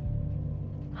waited.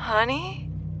 Honey?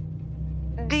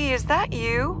 Dee, is that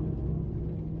you?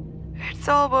 It's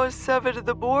almost 7 in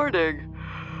the morning.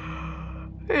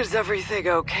 Is everything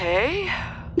okay?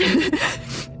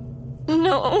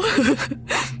 No.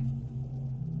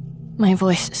 My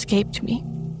voice escaped me.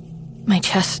 My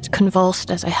chest convulsed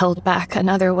as I held back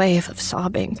another wave of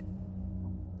sobbing.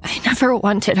 I never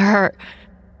wanted her.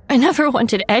 I never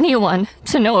wanted anyone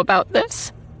to know about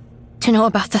this. To know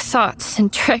about the thoughts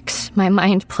and tricks my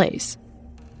mind plays.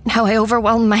 And how I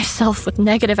overwhelm myself with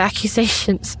negative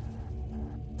accusations.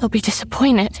 They'll be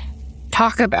disappointed,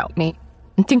 talk about me,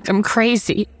 and think I'm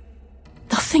crazy.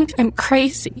 They'll think I'm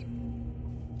crazy.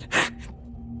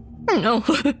 No.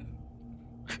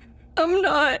 I'm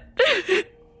not.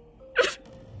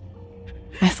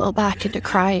 I fell back into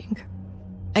crying.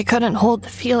 I couldn't hold the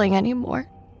feeling anymore.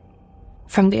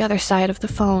 From the other side of the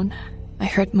phone, I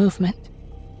heard movement,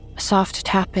 a soft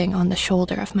tapping on the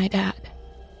shoulder of my dad.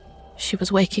 She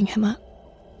was waking him up.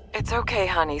 It's okay,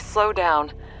 honey. Slow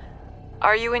down.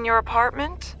 Are you in your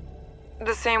apartment?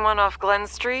 The same one off Glen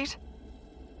Street?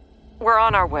 We're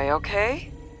on our way,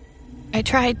 okay? I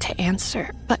tried to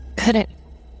answer, but couldn't.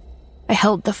 I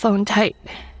held the phone tight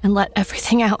and let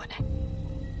everything out.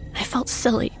 I felt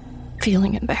silly,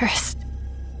 feeling embarrassed.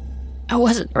 I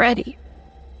wasn't ready.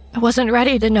 I wasn't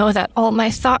ready to know that all my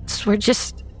thoughts were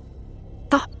just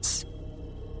thoughts.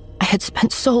 I had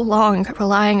spent so long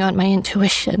relying on my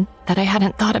intuition that I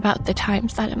hadn't thought about the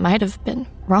times that it might have been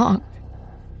wrong.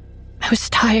 I was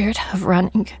tired of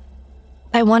running.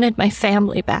 I wanted my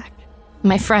family back,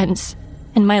 my friends,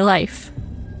 and my life.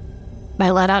 I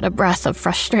let out a breath of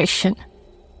frustration,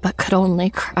 but could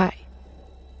only cry.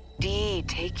 Dee,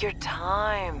 take your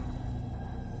time.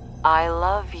 I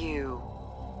love you.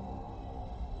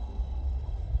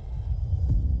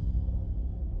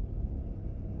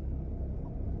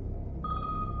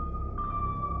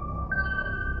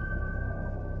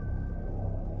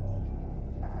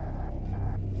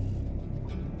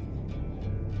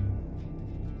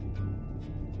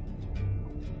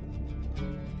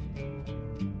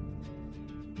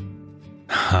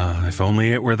 If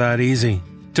only it were that easy,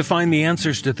 to find the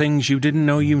answers to things you didn't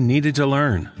know you needed to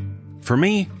learn. For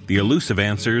me, the elusive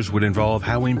answers would involve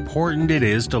how important it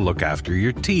is to look after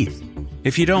your teeth.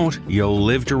 If you don't, you'll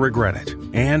live to regret it,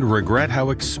 and regret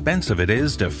how expensive it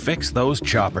is to fix those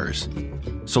choppers.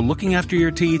 So looking after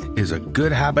your teeth is a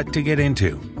good habit to get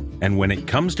into. And when it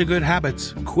comes to good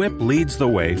habits, Quip leads the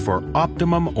way for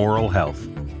optimum oral health.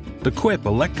 The Quip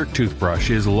electric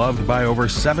toothbrush is loved by over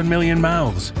 7 million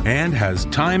mouths and has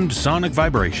timed sonic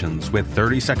vibrations with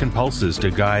 30-second pulses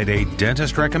to guide a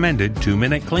dentist-recommended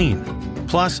 2-minute clean.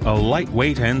 Plus a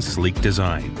lightweight and sleek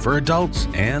design for adults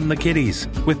and the kiddies,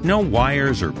 with no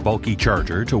wires or bulky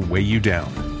charger to weigh you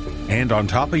down. And on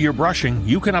top of your brushing,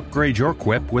 you can upgrade your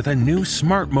Quip with a new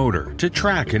smart motor to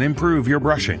track and improve your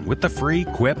brushing with the free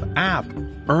Quip app.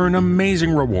 Earn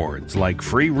amazing rewards like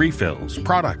free refills,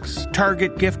 products,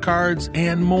 Target gift cards,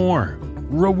 and more.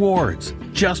 Rewards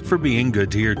just for being good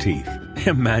to your teeth.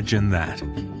 Imagine that.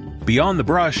 Beyond the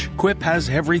brush, Quip has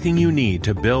everything you need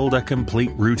to build a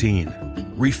complete routine.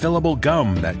 Refillable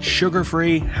gum that's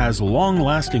sugar-free, has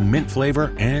long-lasting mint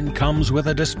flavor, and comes with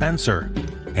a dispenser.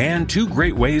 And 2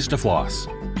 great ways to floss.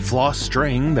 Floss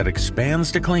string that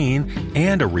expands to clean,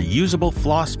 and a reusable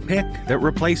floss pick that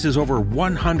replaces over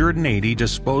 180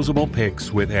 disposable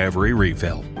picks with every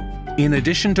refill. In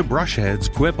addition to brush heads,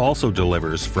 Quip also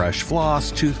delivers fresh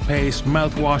floss, toothpaste,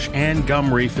 mouthwash, and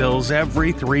gum refills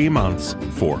every 3 months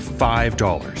for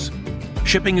 $5.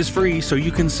 Shipping is free, so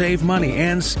you can save money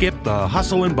and skip the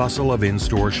hustle and bustle of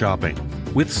in-store shopping.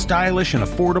 With stylish and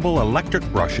affordable electric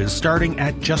brushes starting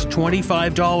at just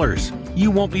 $25, you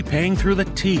won't be paying through the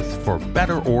teeth for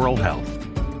better oral health.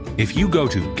 If you go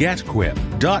to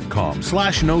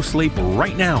getquip.com/nosleep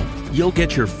right now, you'll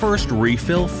get your first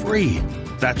refill free.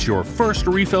 That's your first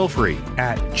refill free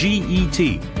at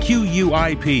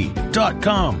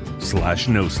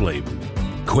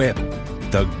getquip.com/nosleep. Quip,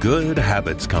 the good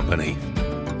habits company.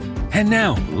 And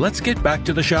now, let's get back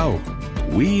to the show.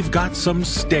 We've got some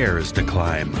stairs to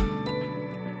climb.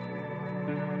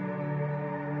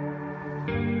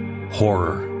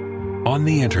 Horror on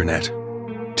the internet.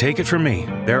 take it from me,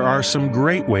 there are some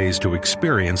great ways to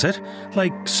experience it,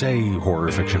 like, say,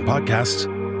 horror fiction podcasts,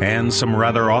 and some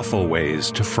rather awful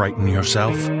ways to frighten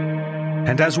yourself.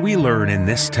 And as we learn in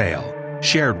this tale,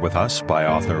 shared with us by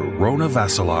author Rona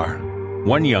Vassilar,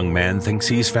 one young man thinks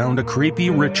he's found a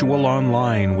creepy ritual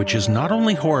online which is not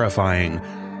only horrifying,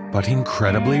 but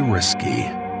incredibly risky.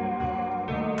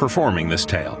 Performing this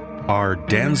tale are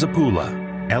Dan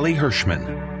Zapula, Ellie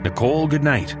Hirschman, Nicole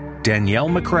Goodnight, Danielle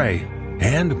McRae,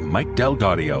 and Mike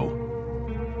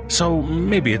Delgadio. So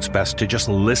maybe it's best to just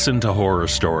listen to horror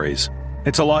stories.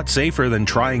 It's a lot safer than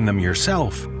trying them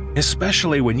yourself,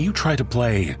 especially when you try to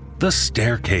play the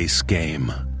staircase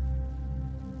game.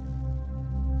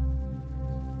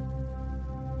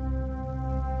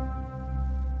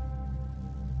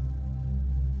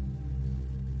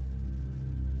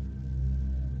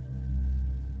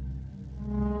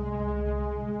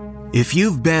 If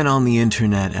you've been on the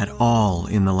internet at all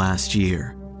in the last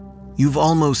year, you've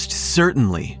almost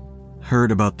certainly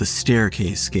heard about the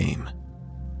staircase game.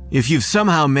 If you've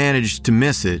somehow managed to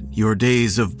miss it, your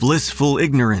days of blissful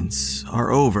ignorance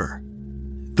are over.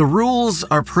 The rules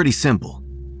are pretty simple.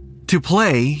 To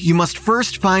play, you must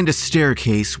first find a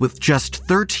staircase with just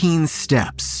 13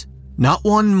 steps. Not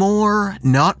one more,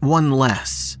 not one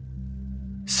less.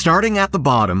 Starting at the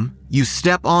bottom, you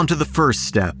step onto the first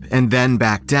step and then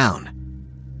back down.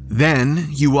 Then,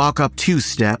 you walk up 2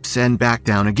 steps and back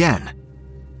down again.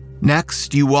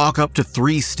 Next, you walk up to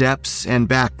 3 steps and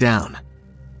back down.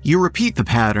 You repeat the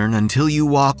pattern until you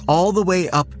walk all the way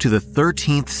up to the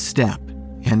 13th step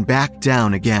and back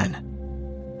down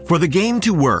again. For the game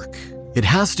to work, it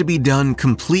has to be done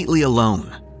completely alone.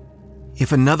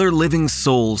 If another living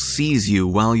soul sees you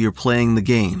while you're playing the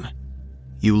game,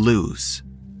 you lose.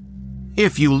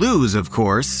 If you lose, of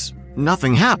course,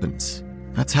 nothing happens.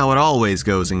 That's how it always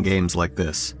goes in games like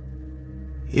this.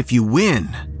 If you win,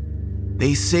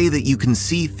 they say that you can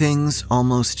see things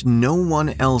almost no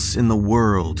one else in the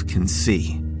world can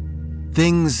see.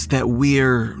 Things that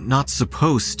we're not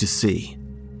supposed to see.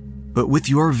 But with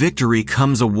your victory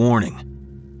comes a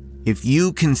warning. If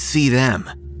you can see them,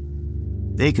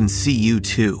 they can see you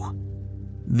too.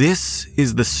 This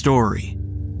is the story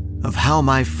of how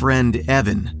my friend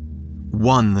Evan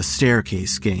won the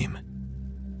staircase game.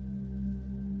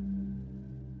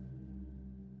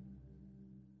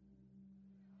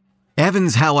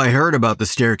 Evan's how I heard about the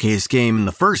staircase game in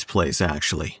the first place,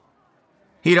 actually.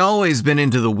 He'd always been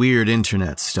into the weird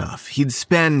internet stuff. He'd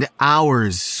spend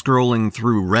hours scrolling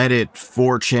through Reddit,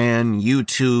 4chan,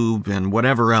 YouTube, and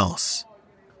whatever else.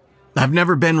 I've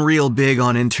never been real big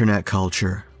on internet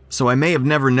culture, so I may have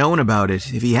never known about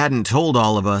it if he hadn't told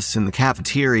all of us in the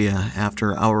cafeteria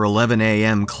after our 11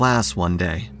 a.m. class one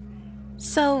day.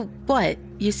 So, what?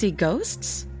 You see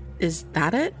ghosts? Is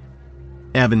that it?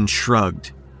 Evan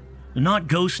shrugged. Not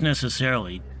ghosts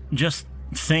necessarily, just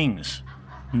things.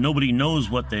 Nobody knows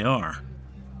what they are.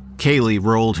 Kaylee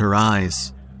rolled her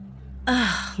eyes.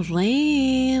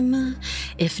 Lame.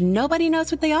 If nobody knows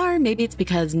what they are, maybe it's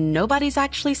because nobody's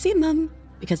actually seen them.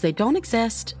 Because they don't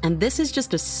exist, and this is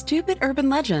just a stupid urban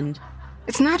legend.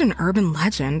 It's not an urban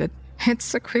legend.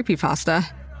 It's a creepypasta.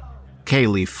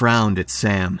 Kaylee frowned at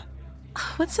Sam.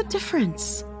 What's the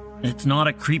difference? It's not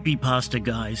a creepypasta,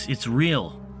 guys. It's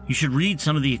real. You should read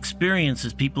some of the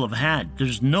experiences people have had.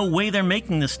 There's no way they're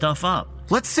making this stuff up.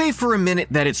 Let's say for a minute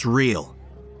that it's real.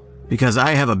 Because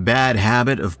I have a bad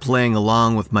habit of playing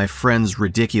along with my friends'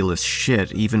 ridiculous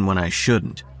shit even when I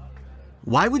shouldn't.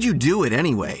 Why would you do it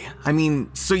anyway? I mean,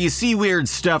 so you see weird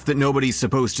stuff that nobody's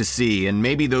supposed to see, and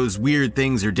maybe those weird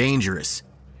things are dangerous.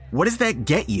 What does that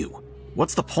get you?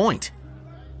 What's the point?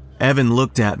 Evan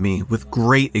looked at me with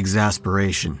great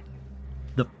exasperation.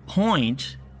 The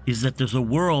point is that there's a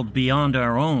world beyond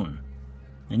our own,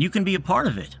 and you can be a part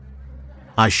of it.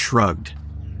 I shrugged.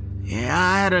 Yeah,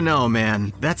 I don't know,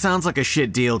 man. That sounds like a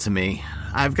shit deal to me.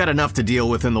 I've got enough to deal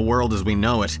with in the world as we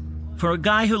know it. For a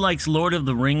guy who likes Lord of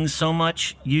the Rings so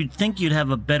much, you'd think you'd have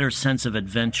a better sense of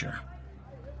adventure.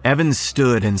 Evan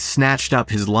stood and snatched up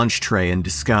his lunch tray in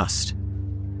disgust.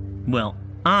 Well,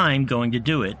 I'm going to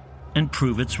do it and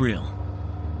prove it's real.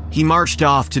 He marched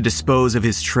off to dispose of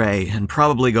his tray and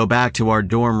probably go back to our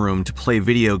dorm room to play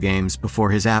video games before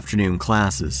his afternoon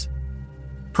classes.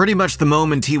 Pretty much the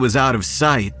moment he was out of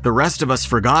sight, the rest of us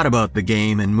forgot about the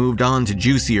game and moved on to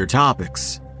juicier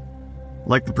topics.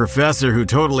 Like the professor who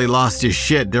totally lost his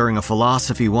shit during a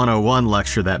Philosophy 101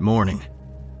 lecture that morning.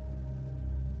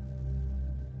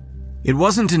 It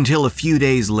wasn't until a few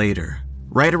days later,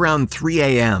 right around 3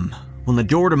 a.m., when the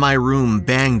door to my room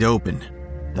banged open,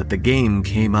 that the game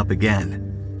came up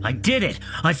again. I did it!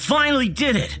 I finally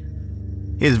did it!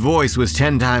 His voice was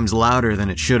 10 times louder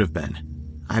than it should have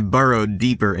been. I burrowed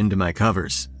deeper into my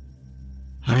covers.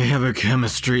 I have a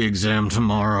chemistry exam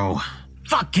tomorrow.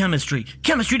 Fuck chemistry.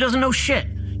 Chemistry doesn't know shit.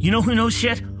 You know who knows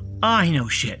shit? I know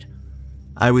shit.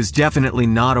 I was definitely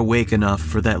not awake enough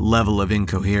for that level of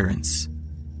incoherence.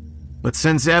 But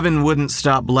since Evan wouldn't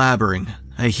stop blabbering,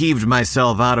 I heaved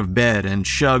myself out of bed and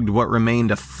chugged what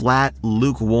remained a flat,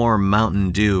 lukewarm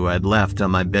Mountain Dew I'd left on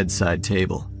my bedside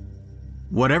table.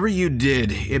 Whatever you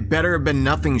did, it better have been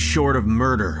nothing short of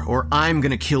murder, or I'm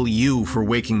gonna kill you for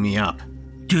waking me up.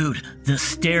 Dude, the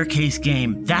staircase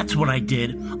game, that's what I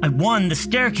did. I won the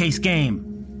staircase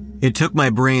game. It took my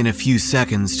brain a few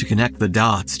seconds to connect the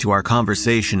dots to our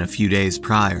conversation a few days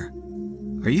prior.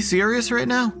 Are you serious right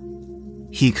now?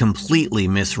 He completely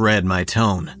misread my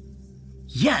tone.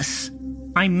 Yes,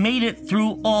 I made it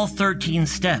through all 13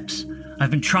 steps.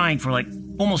 I've been trying for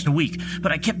almost a week,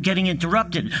 but I kept getting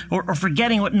interrupted or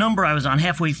forgetting what number I was on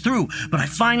halfway through, but I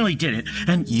finally did it,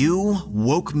 and... You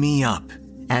woke me up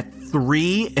at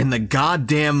 3 in the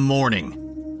goddamn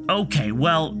morning. Okay,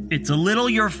 well, it's a little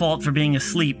your fault for being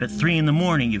asleep at 3 in the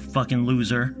morning, you fucking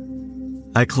loser.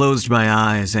 I closed my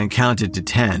eyes and counted to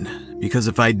 10, because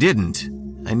if I didn't,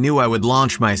 I knew I would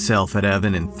launch myself at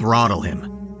Evan and throttle him.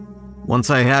 Once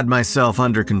I had myself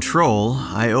under control,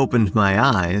 I opened my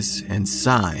eyes and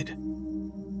sighed.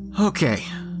 Okay,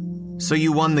 so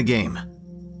you won the game.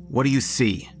 What do you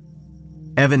see?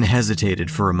 Evan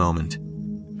hesitated for a moment.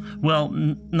 Well,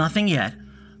 nothing yet,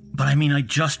 but I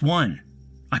just won.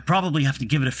 I probably have to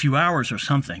give it a few hours or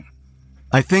something.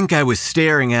 I think I was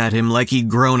staring at him like he'd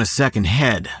grown a second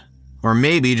head. Or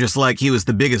maybe just like he was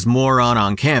the biggest moron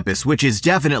on campus, which is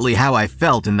definitely how I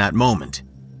felt in that moment.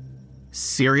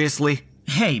 Seriously?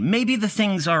 Hey, maybe the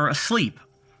things are asleep.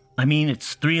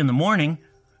 It's 3 in the morning.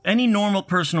 Any normal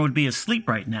person would be asleep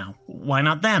right now. Why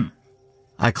not them?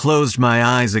 I closed my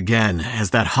eyes again as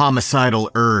that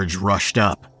homicidal urge rushed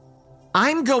up.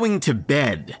 I'm going to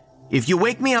bed. If you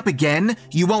wake me up again,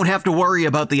 you won't have to worry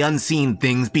about the unseen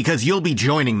things because you'll be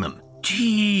joining them.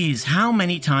 Jeez, how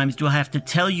many times do I have to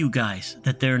tell you guys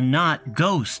that they're not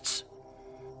ghosts?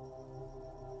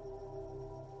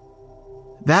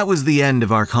 That was the end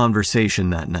of our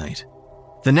conversation that night.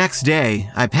 The next day,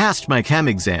 I passed my chem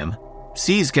exam,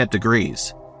 C's kept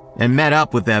degrees, and met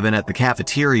up with Evan at the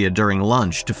cafeteria during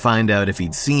lunch to find out if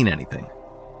he'd seen anything.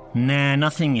 Nah,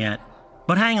 nothing yet.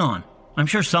 But hang on, I'm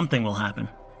sure something will happen.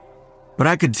 But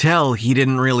I could tell he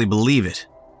didn't really believe it.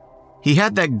 He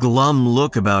had that glum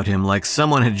look about him like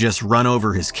someone had just run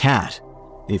over his cat.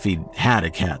 If he'd had a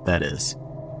cat, that is.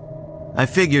 I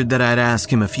figured that I'd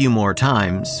ask him a few more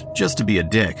times, just to be a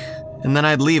dick, and then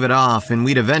I'd leave it off and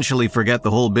we'd eventually forget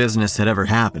the whole business had ever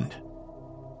happened.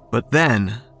 But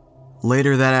then,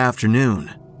 later that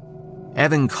afternoon,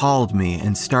 Evan called me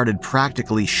and started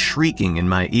practically shrieking in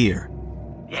my ear.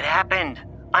 It happened.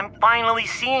 I'm finally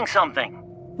seeing something.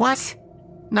 What?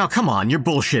 Now come on, you're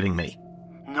bullshitting me.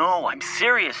 No, I'm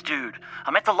serious, dude.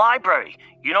 I'm at the library.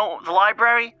 You know the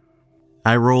library?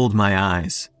 I rolled my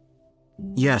eyes.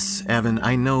 Yes, Evan,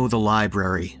 I know the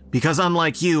library. Because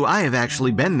unlike you, I have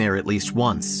actually been there at least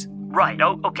once. Right,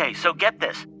 okay, so get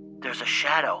this. There's a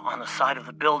shadow on the side of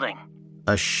the building.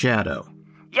 A shadow?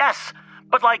 Yes,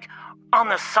 but on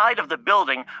the side of the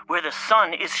building where the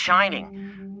sun is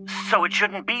shining. So it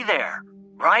shouldn't be there,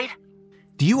 right?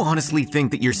 Do you honestly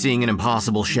think that you're seeing an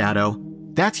impossible shadow?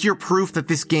 That's your proof that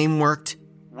this game worked?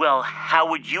 Well,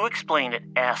 how would you explain it,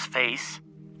 ass-face?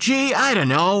 Gee, I don't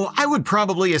know. I would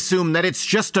probably assume that it's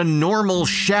just a normal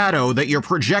shadow that you're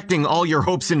projecting all your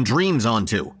hopes and dreams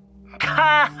onto.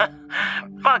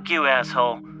 Fuck you,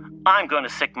 asshole. I'm going to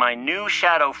sick my new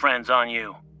shadow friends on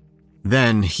you.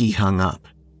 Then he hung up.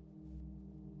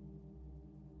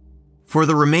 For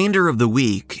the remainder of the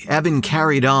week, Evan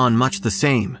carried on much the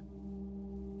same.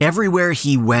 Everywhere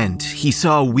he went, he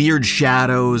saw weird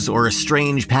shadows or a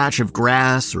strange patch of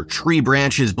grass or tree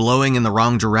branches blowing in the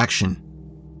wrong direction.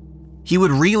 He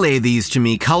would relay these to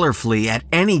me colorfully at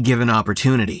any given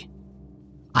opportunity.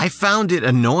 I found it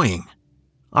annoying.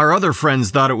 Our other friends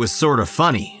thought it was sort of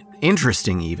funny,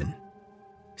 interesting even.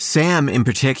 Sam, in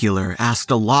particular,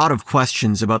 asked a lot of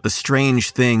questions about the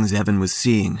strange things Evan was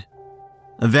seeing.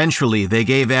 Eventually, they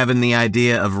gave Evan the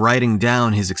idea of writing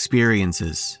down his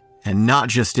experiences, and not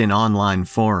just in online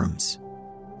forums.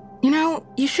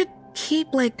 You should keep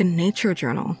a nature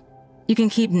journal. You can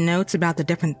keep notes about the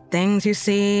different things you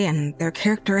see and their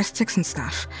characteristics and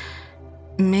stuff.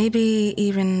 Maybe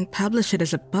even publish it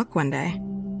as a book one day.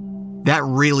 That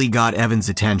really got Evan's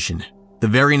attention. The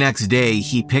very next day,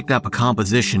 he picked up a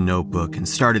composition notebook and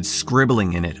started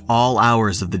scribbling in it all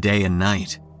hours of the day and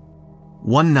night.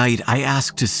 One night, I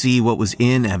asked to see what was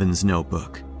in Evan's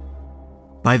notebook.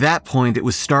 By that point, it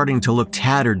was starting to look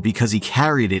tattered because he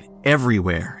carried it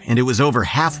everywhere, and it was over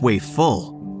halfway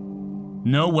full.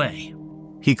 No way.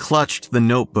 He clutched the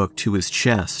notebook to his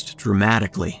chest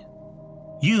dramatically.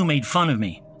 You made fun of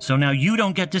me, so now you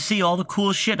don't get to see all the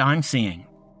cool shit I'm seeing.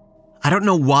 I don't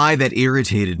know why that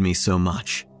irritated me so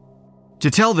much.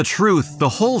 To tell the truth, the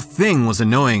whole thing was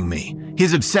annoying me.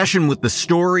 His obsession with the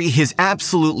story, his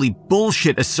absolutely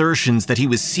bullshit assertions that he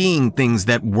was seeing things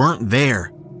that weren't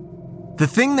there. The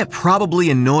thing that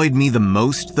probably annoyed me the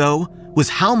most, though, was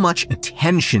how much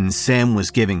attention Sam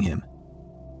was giving him.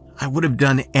 I would have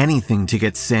done anything to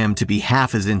get Sam to be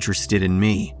half as interested in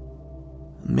me.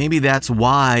 Maybe that's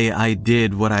why I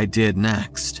did what I did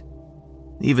next.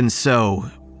 Even so,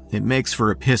 it makes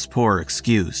for a piss-poor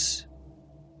excuse.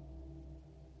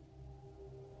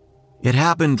 It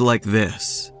happened like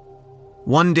this.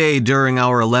 One day during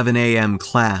our 11 a.m.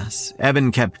 class,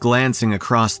 Evan kept glancing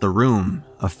across the room,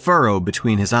 a furrow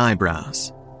between his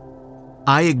eyebrows.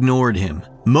 I ignored him,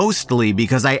 mostly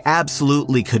because I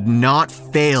absolutely could not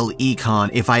fail econ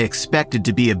if I expected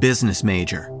to be a business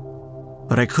major.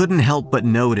 But I couldn't help but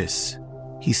notice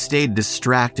he stayed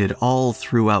distracted all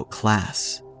throughout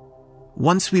class.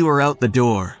 Once we were out the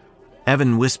door,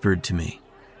 Evan whispered to me.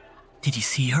 Did you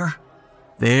see her?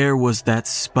 There was that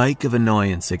spike of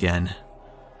annoyance again.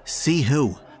 See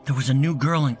who? There was a new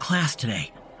girl in class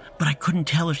today, but I couldn't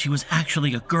tell if she was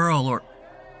actually a girl or,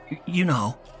 you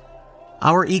know.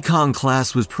 Our econ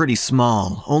class was pretty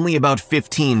small, only about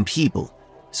 15 people,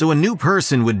 so a new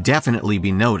person would definitely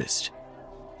be noticed.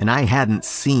 And I hadn't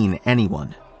seen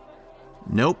anyone.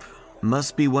 Nope,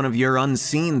 must be one of your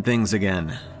unseen things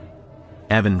again.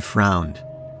 Evan frowned.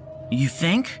 You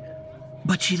think?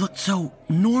 But she looked so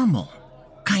normal.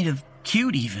 Kind of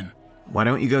cute, even. Why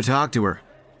don't you go talk to her?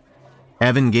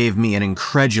 Evan gave me an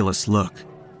incredulous look.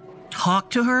 Talk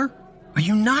to her? Are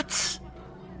you nuts?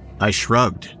 I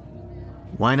shrugged.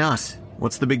 Why not?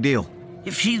 What's the big deal?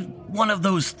 If she's one of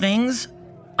those things,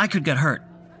 I could get hurt.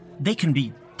 They can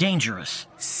be dangerous.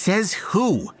 Says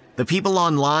who? The people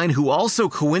online who also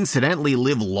coincidentally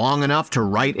live long enough to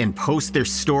write and post their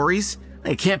stories?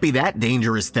 It can't be that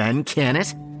dangerous then, can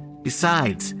it?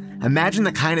 Besides, imagine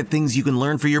the kind of things you can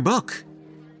learn for your book.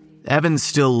 Evan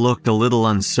still looked a little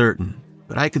uncertain,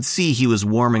 but I could see he was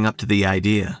warming up to the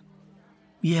idea.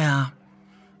 Yeah,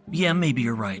 maybe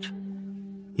you're right.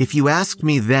 If you asked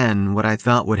me then what I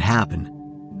thought would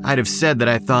happen, I'd have said that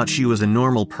I thought she was a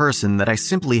normal person that I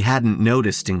simply hadn't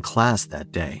noticed in class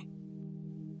that day.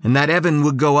 And that Evan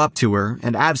would go up to her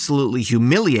and absolutely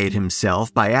humiliate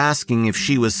himself by asking if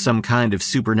she was some kind of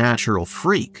supernatural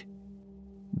freak.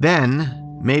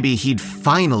 Then, maybe he'd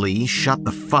finally shut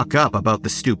the fuck up about the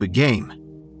stupid game.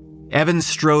 Evan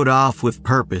strode off with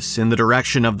purpose in the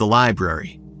direction of the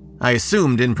library, I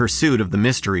assumed in pursuit of the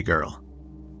mystery girl.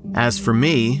 As for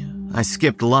me, I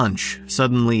skipped lunch,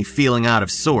 suddenly feeling out of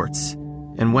sorts,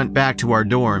 and went back to our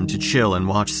dorm to chill and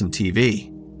watch some TV.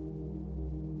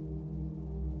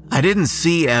 I didn't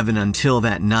see Evan until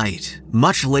that night,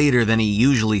 much later than he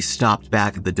usually stopped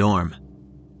back at the dorm.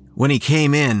 When he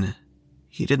came in,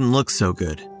 he didn't look so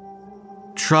good.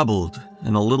 Troubled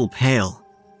and a little pale.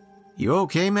 You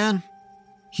okay, man?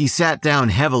 He sat down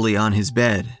heavily on his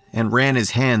bed and ran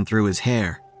his hand through his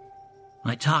hair.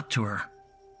 I talked to her.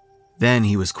 Then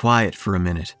he was quiet for a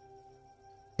minute.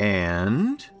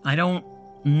 And? I don't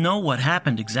know what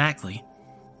happened exactly.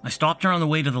 I stopped her on the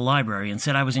way to the library and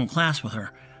said I was in class with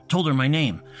her, told her my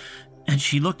name, and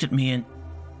she looked at me and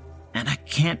I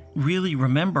can't really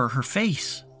remember her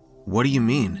face. What do you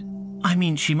mean? I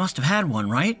mean, she must have had one,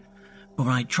 right? But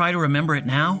when I try to remember it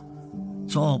now,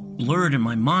 it's all blurred in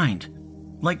my mind,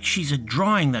 like she's a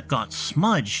drawing that got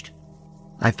smudged.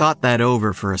 I thought that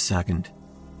over for a second.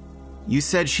 You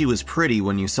said she was pretty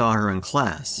when you saw her in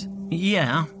class.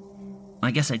 Yeah,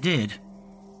 I guess I did.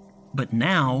 But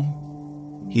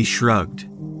now... He shrugged.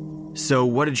 So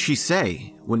what did she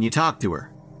say when you talked to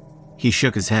her? He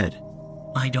shook his head.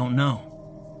 I don't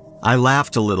know. I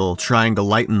laughed a little, trying to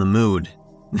lighten the mood.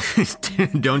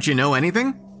 Don't you know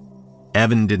anything?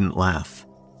 Evan didn't laugh.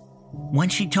 When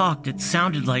she talked, it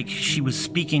sounded like she was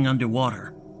speaking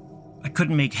underwater. I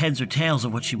couldn't make heads or tails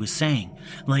of what she was saying.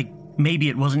 Like, maybe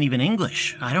it wasn't even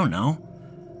English. I don't know.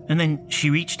 And then she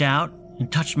reached out and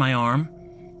touched my arm,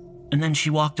 and then she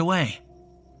walked away.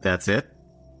 That's it?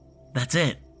 That's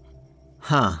it.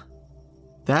 Huh.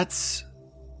 That's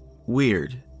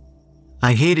weird.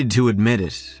 I hated to admit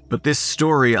it, but this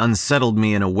story unsettled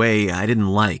me in a way I didn't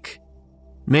like.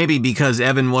 Maybe because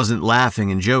Evan wasn't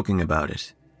laughing and joking about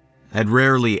it. I'd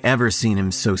rarely ever seen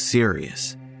him so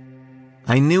serious.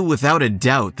 I knew without a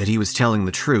doubt that he was telling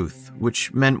the truth,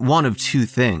 which meant one of two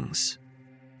things.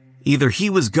 Either he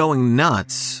was going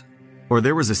nuts, or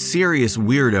there was a serious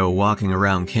weirdo walking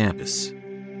around campus.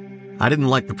 I didn't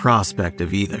like the prospect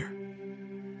of either.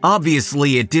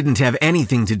 Obviously, it didn't have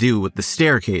anything to do with the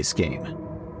staircase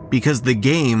game, because the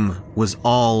game was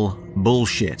all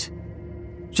bullshit.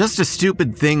 Just a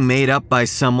stupid thing made up by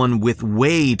someone with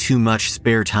way too much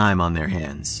spare time on their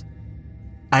hands.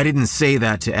 I didn't say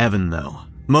that to Evan, though,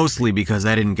 mostly because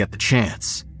I didn't get the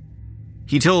chance.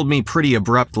 He told me pretty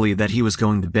abruptly that he was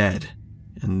going to bed,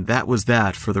 and that was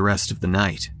that for the rest of the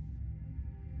night.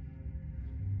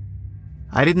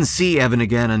 I didn't see Evan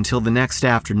again until the next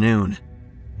afternoon,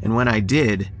 and when I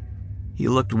did, he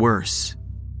looked worse.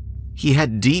 He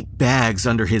had deep bags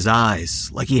under his eyes,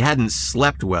 like he hadn't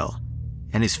slept well,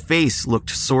 and his face looked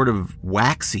sort of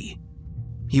waxy.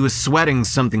 He was sweating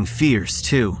something fierce,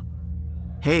 too.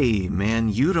 Hey, man,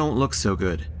 you don't look so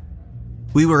good.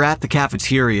 We were at the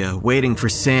cafeteria, waiting for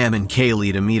Sam and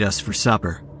Kaylee to meet us for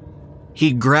supper.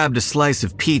 He'd grabbed a slice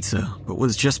of pizza, but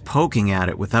was just poking at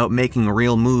it without making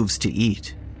real moves to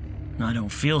eat. I don't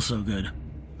feel so good.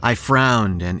 I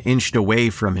frowned and inched away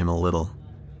from him a little.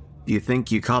 Do you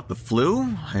think you caught the flu?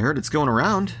 I heard it's going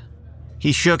around.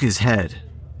 He shook his head.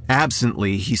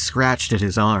 Absently, he scratched at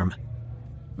his arm.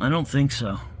 I don't think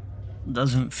so.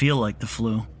 Doesn't feel like the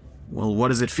flu. Well, what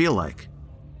does it feel like?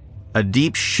 A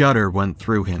deep shudder went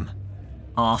through him.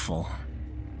 Awful.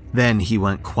 Then he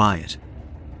went quiet.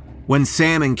 When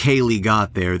Sam and Kaylee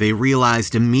got there, they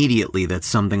realized immediately that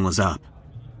something was up.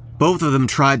 Both of them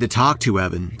tried to talk to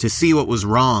Evan to see what was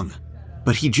wrong,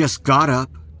 but he just got up,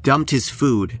 dumped his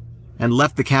food, and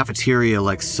left the cafeteria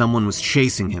like someone was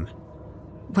chasing him.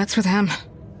 What's with him?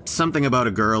 Something about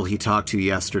a girl he talked to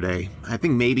yesterday. I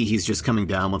think maybe he's just coming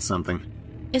down with something.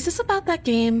 Is this about that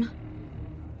game?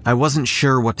 I wasn't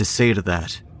sure what to say to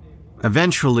that.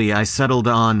 Eventually, I settled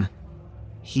on,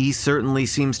 he certainly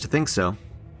seems to think so.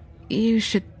 You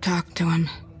should talk to him.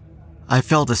 I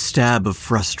felt a stab of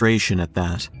frustration at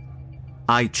that.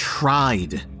 I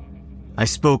tried. I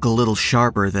spoke a little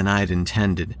sharper than I'd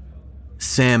intended.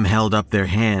 Sam held up their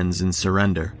hands in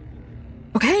surrender.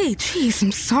 Okay, jeez,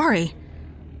 I'm sorry.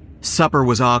 Supper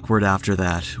was awkward after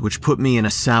that, which put me in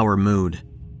a sour mood.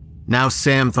 Now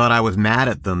Sam thought I was mad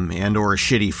at them and or a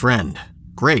shitty friend.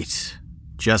 Great.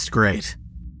 Just great.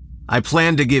 I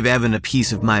planned to give Evan a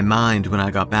piece of my mind when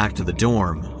I got back to the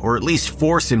dorm, or at least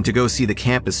force him to go see the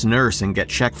campus nurse and get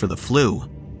checked for the flu,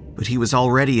 but he was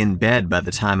already in bed by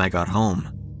the time I got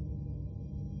home.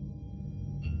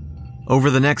 Over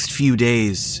the next few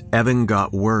days, Evan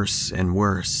got worse and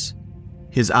worse.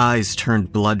 His eyes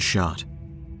turned bloodshot.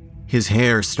 His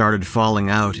hair started falling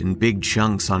out in big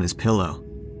chunks on his pillow.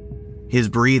 His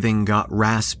breathing got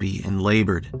raspy and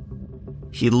labored.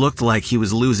 He looked like he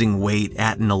was losing weight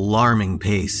at an alarming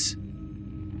pace.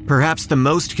 Perhaps the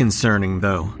most concerning,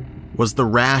 though, was the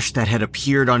rash that had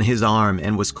appeared on his arm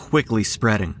and was quickly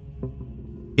spreading.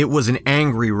 It was an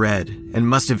angry red and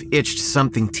must have itched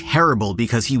something terrible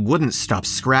because he wouldn't stop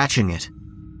scratching it.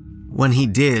 When he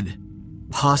did,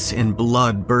 pus and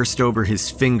blood burst over his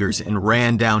fingers and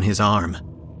ran down his arm.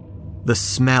 The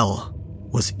smell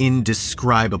was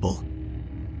indescribable.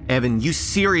 Evan, you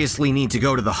seriously need to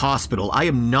go to the hospital. I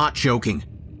am not joking.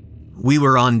 We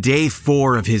were on day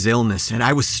 4 of his illness, and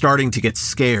I was starting to get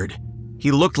scared.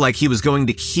 He looked like he was going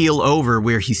to keel over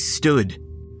where he stood.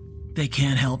 They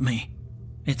can't help me.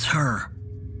 It's her.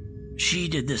 She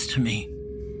did this to me.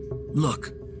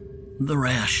 Look, the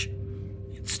rash.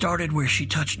 It started where she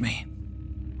touched me.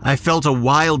 I felt a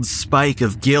wild spike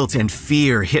of guilt and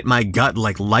fear hit my gut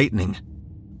like lightning.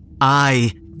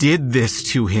 I did this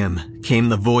to him, came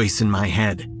the voice in my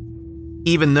head.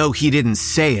 Even though he didn't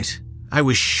say it, I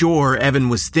was sure Evan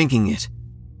was thinking it.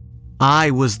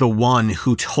 I was the one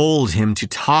who told him to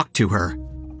talk to her.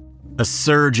 A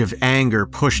surge of anger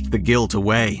pushed the guilt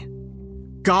away.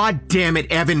 God damn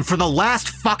it, Evan, for the last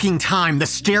fucking time, the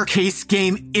staircase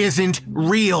game isn't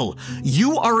real.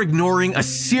 You are ignoring a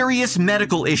serious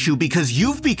medical issue because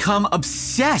you've become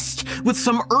obsessed with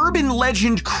some urban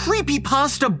legend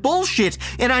creepypasta bullshit,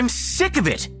 and I'm sick of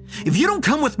it. If you don't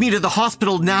come with me to the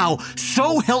hospital now,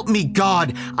 so help me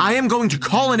God, I am going to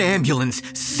call an ambulance.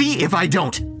 See if I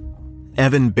don't.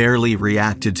 Evan barely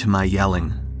reacted to my yelling,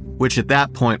 which at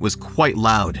that point was quite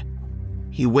loud.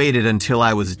 He waited until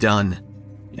I was done,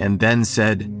 and then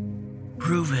said,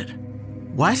 Prove it.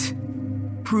 What?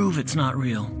 Prove it's not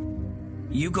real.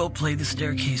 You go play the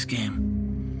staircase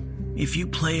game. If you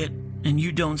play it and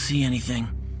you don't see anything,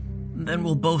 then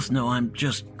we'll both know I'm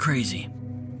just crazy.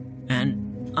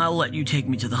 And I'll let you take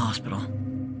me to the hospital.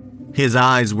 His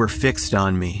eyes were fixed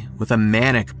on me with a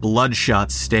manic,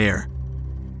 bloodshot stare.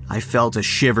 I felt a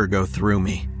shiver go through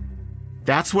me.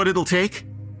 "That's what it'll take?"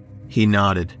 He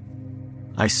nodded.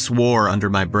 I swore under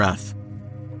my breath.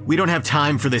 "We don't have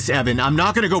time for this, Evan. I'm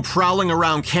not going to go prowling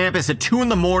around campus at 2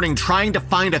 a.m. trying to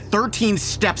find a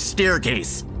 13-step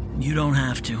staircase." You don't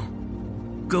have to.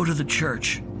 Go to the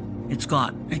church. It's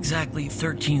got exactly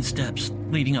 13 steps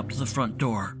leading up to the front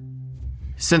door.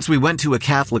 Since we went to a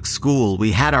Catholic school,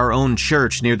 we had our own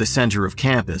church near the center of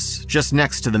campus, just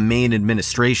next to the main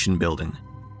administration building.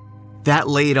 That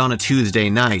late on a Tuesday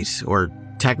night, or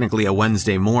technically a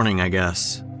Wednesday morning, I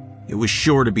guess, it was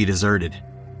sure to be deserted.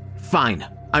 "Fine,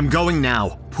 I'm going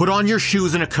now. Put on your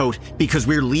shoes and a coat, because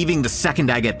we're leaving the second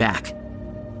I get back."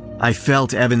 I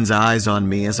felt Evan's eyes on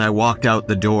me as I walked out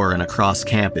the door and across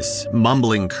campus,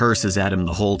 mumbling curses at him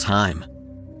the whole time.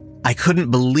 I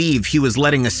couldn't believe he was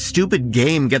letting a stupid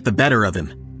game get the better of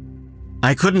him.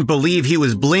 I couldn't believe he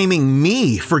was blaming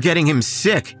me for getting him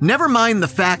sick, never mind the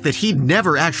fact that he'd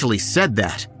never actually said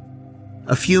that.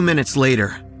 A few minutes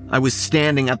later, I was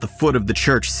standing at the foot of the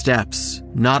church steps,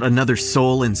 not another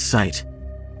soul in sight.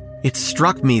 It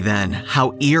struck me then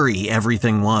how eerie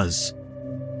everything was.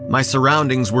 My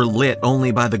surroundings were lit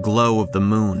only by the glow of the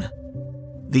moon.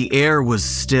 The air was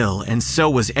still, and so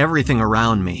was everything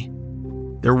around me.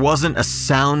 There wasn't a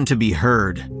sound to be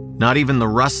heard, not even the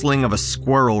rustling of a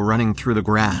squirrel running through the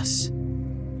grass.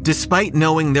 Despite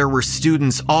knowing there were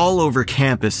students all over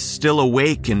campus still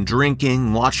awake and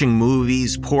drinking, watching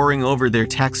movies, poring over their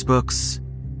textbooks,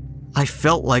 I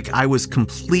felt like I was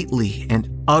completely and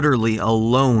utterly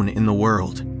alone in the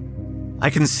world. I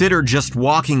considered just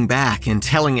walking back and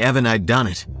telling Evan I'd done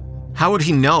it. How would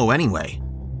he know anyway?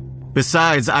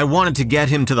 Besides, I wanted to get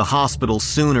him to the hospital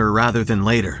sooner rather than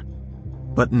later.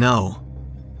 But no,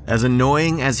 as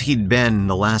annoying as he'd been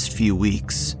the last few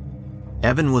weeks,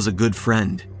 Evan was a good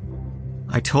friend.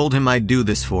 I told him I'd do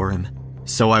this for him,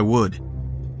 so I would,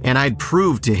 and I'd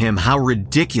prove to him how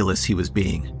ridiculous he was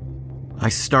being. I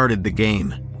started the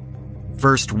game.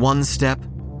 First 1 step,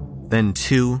 then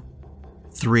 2,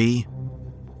 3,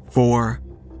 4,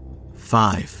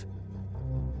 5,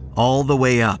 all the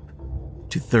way up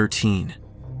to 13.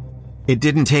 It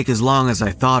didn't take as long as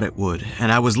I thought it would,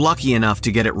 and I was lucky enough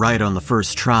to get it right on the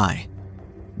first try.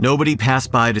 Nobody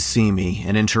passed by to see me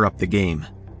and interrupt the game.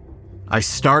 I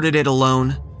started it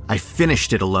alone, I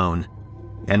finished it alone,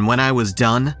 and when I was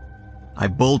done, I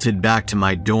bolted back to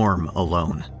my dorm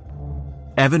alone.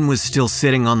 Evan was still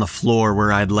sitting on the floor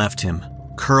where I'd left him,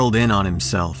 curled in on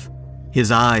himself,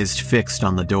 his eyes fixed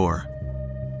on the door.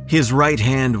 His right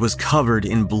hand was covered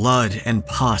in blood and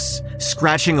pus,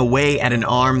 scratching away at an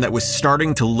arm that was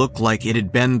starting to look like it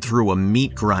had been through a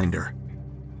meat grinder.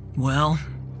 Well?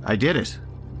 I did it,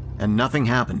 and nothing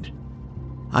happened.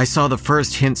 I saw the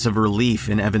first hints of relief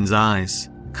in Evan's eyes,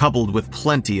 coupled with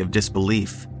plenty of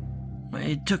disbelief.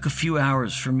 It took a few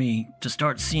hours for me to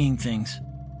start seeing things.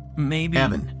 Maybe...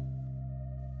 Evan.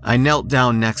 I knelt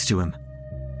down next to him.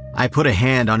 I put a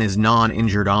hand on his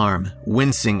non-injured arm,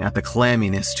 wincing at the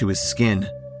clamminess to his skin.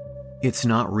 It's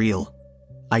not real.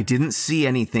 I didn't see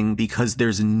anything because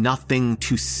there's nothing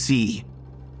to see.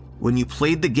 When you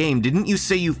played the game, didn't you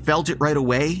say you felt it right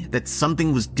away, that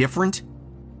something was different?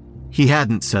 He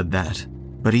hadn't said that,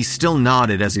 but he still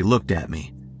nodded as he looked at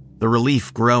me, the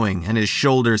relief growing and his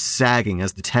shoulders sagging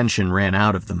as the tension ran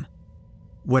out of them.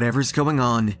 Whatever's going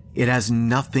on, it has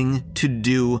nothing to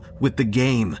do with the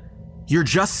game. You're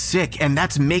just sick, and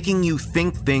that's making you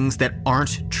think things that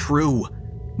aren't true.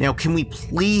 Now, can we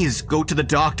please go to the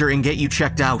doctor and get you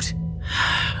checked out?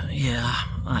 Yeah,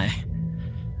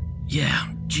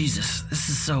 Jesus, this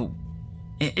is so...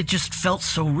 It just felt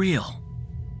so real.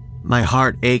 My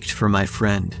heart ached for my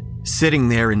friend, sitting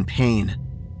there in pain,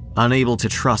 unable to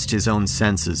trust his own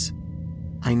senses.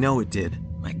 I know it did.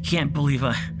 I can't believe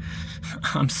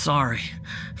I'm sorry.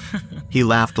 He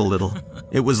laughed a little.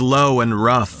 It was low and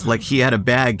rough, like he had a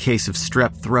bad case of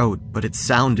strep throat, but it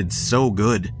sounded so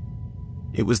good.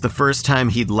 It was the first time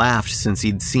he'd laughed since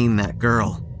he'd seen that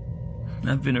girl.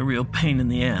 I've been a real pain in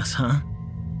the ass, huh?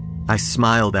 I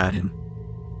smiled at him.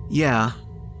 Yeah,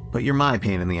 but you're my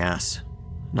pain in the ass.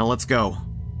 Now let's go.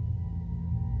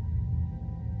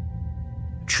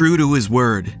 True to his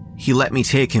word, he let me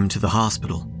take him to the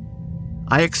hospital.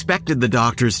 I expected the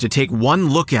doctors to take one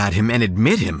look at him and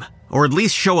admit him, or at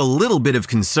least show a little bit of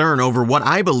concern over what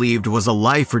I believed was a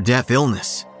life or death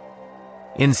illness.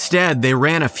 Instead, they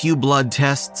ran a few blood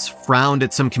tests, frowned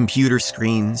at some computer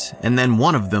screens, and then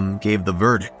one of them gave the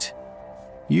verdict.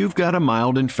 You've got a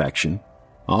mild infection.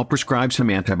 I'll prescribe some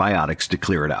antibiotics to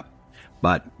clear it up.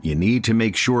 But you need to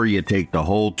make sure you take the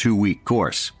whole 2-week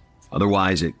course.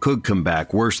 Otherwise, it could come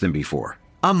back worse than before.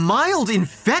 A mild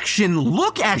infection?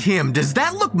 Look at him! Does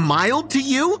that look mild to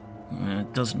you?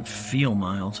 It doesn't feel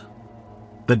mild.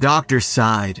 The doctor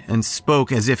sighed and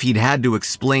spoke as if he'd had to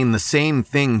explain the same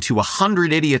thing to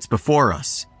 100 idiots before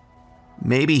us.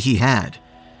 Maybe he had.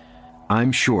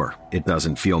 I'm sure it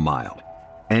doesn't feel mild.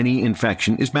 Any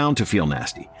infection is bound to feel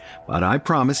nasty, but I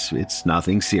promise it's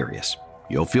nothing serious.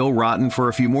 You'll feel rotten for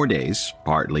a few more days,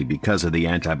 partly because of the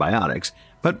antibiotics,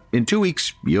 but in 2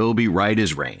 weeks, you'll be right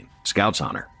as rain. Scout's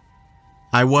honor.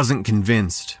 I wasn't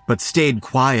convinced, but stayed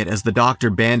quiet as the doctor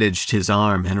bandaged his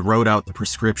arm and wrote out the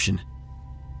prescription.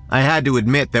 I had to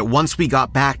admit that once we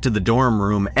got back to the dorm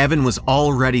room, Evan was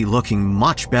already looking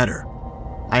much better.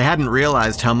 I hadn't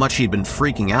realized how much he'd been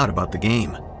freaking out about the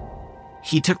game.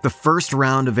 He took the first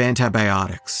round of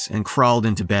antibiotics and crawled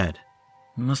into bed.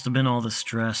 It must have been all the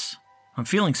stress. I'm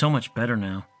feeling so much better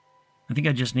now. I think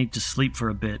I just need to sleep for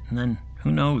a bit, and then,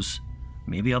 who knows,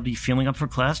 maybe I'll be feeling up for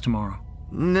class tomorrow.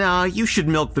 Nah, you should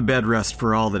milk the bed rest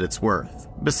for all that it's worth.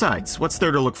 Besides, what's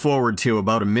there to look forward to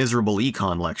about a miserable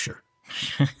econ lecture?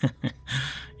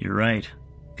 You're right.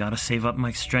 Gotta save up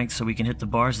my strength so we can hit the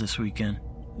bars this weekend.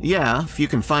 Yeah, if you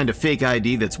can find a fake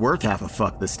ID that's worth half a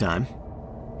fuck this time.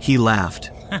 He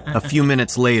laughed. A few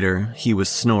minutes later, he was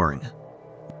snoring.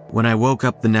 When I woke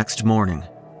up the next morning,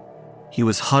 he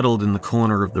was huddled in the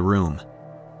corner of the room,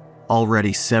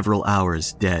 already several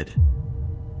hours dead.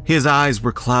 His eyes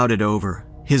were clouded over.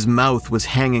 His mouth was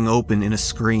hanging open in a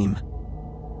scream.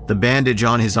 The bandage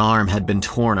on his arm had been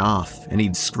torn off, and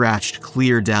he'd scratched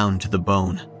clear down to the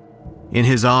bone. In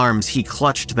his arms, he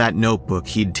clutched that notebook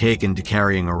he'd taken to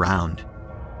carrying around.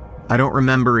 I don't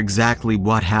remember exactly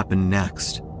what happened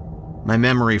next. My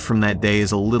memory from that day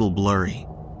is a little blurry.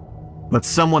 But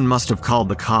someone must have called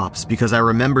the cops because I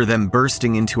remember them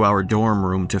bursting into our dorm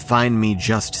room to find me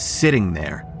just sitting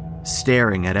there,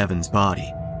 staring at Evan's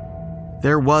body.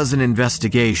 There was an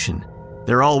investigation.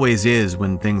 There always is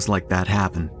when things like that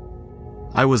happen.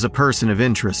 I was a person of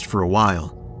interest for a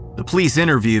while. The police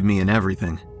interviewed me and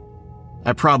everything.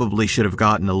 I probably should have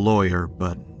gotten a lawyer,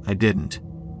 but I didn't.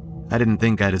 I didn't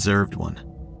think I deserved one.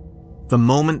 The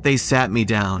moment they sat me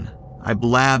down, I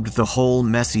blabbed the whole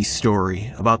messy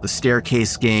story about the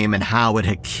staircase game and how it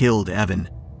had killed Evan.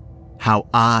 How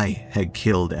I had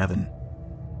killed Evan.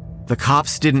 The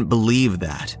cops didn't believe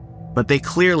that, but they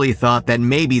clearly thought that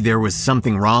maybe there was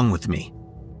something wrong with me.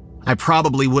 I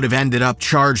probably would have ended up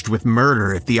charged with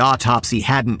murder if the autopsy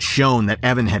hadn't shown that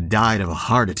Evan had died of a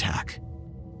heart attack.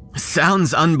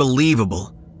 Sounds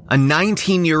unbelievable. A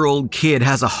 19-year-old kid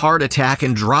has a heart attack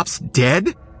and drops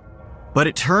dead? But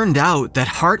it turned out that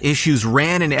heart issues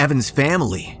ran in Evan's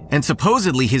family, and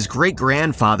supposedly his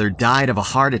great-grandfather died of a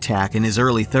heart attack in his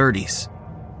early 30s.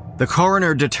 The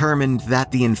coroner determined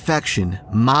that the infection,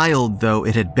 mild though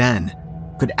it had been,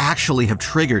 could actually have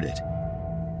triggered it.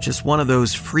 Just one of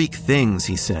those freak things,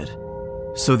 he said.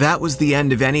 So that was the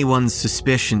end of anyone's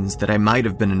suspicions that I might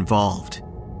have been involved.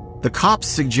 The cops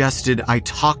suggested I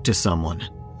talk to someone,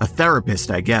 a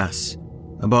therapist, I guess,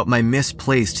 about my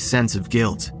misplaced sense of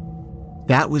guilt.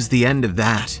 That was the end of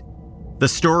that. The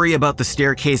story about the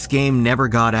staircase game never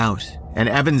got out, and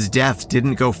Evan's death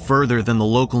didn't go further than the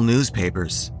local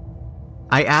newspapers.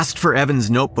 I asked for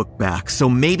Evan's notebook back, so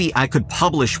maybe I could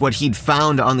publish what he'd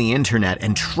found on the internet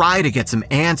and try to get some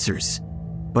answers,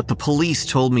 but the police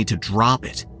told me to drop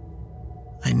it.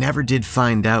 I never did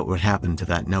find out what happened to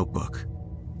that notebook.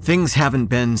 Things haven't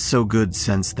been so good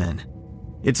since then.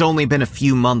 It's only been a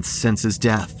few months since his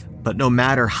death, but no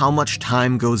matter how much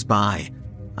time goes by,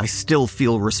 I still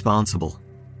feel responsible.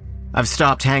 I've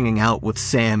stopped hanging out with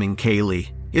Sam and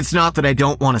Kaylee. It's not that I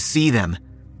don't want to see them,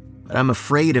 but I'm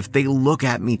afraid if they look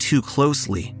at me too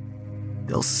closely,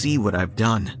 they'll see what I've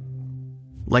done.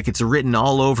 Like it's written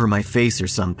all over my face or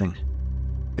something.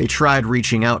 They tried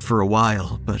reaching out for a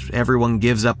while, but everyone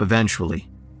gives up eventually.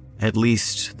 At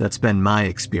least, that's been my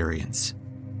experience.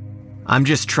 I'm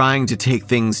just trying to take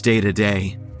things day to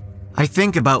day. I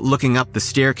think about looking up the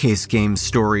staircase game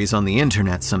stories on the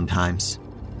internet sometimes,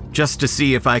 just to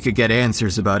see if I could get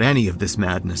answers about any of this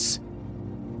madness.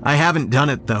 I haven't done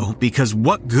it though, because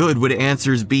what good would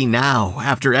answers be now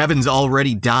after Evans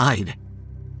already died?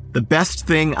 The best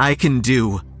thing I can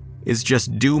do is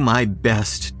just do my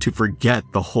best to forget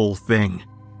the whole thing.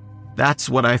 That's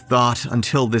what I thought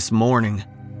until this morning.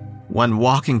 When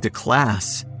walking to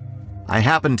class, I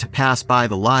happened to pass by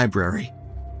the library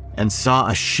and saw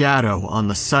a shadow on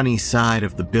the sunny side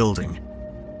of the building,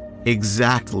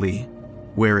 exactly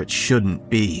where it shouldn't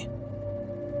be.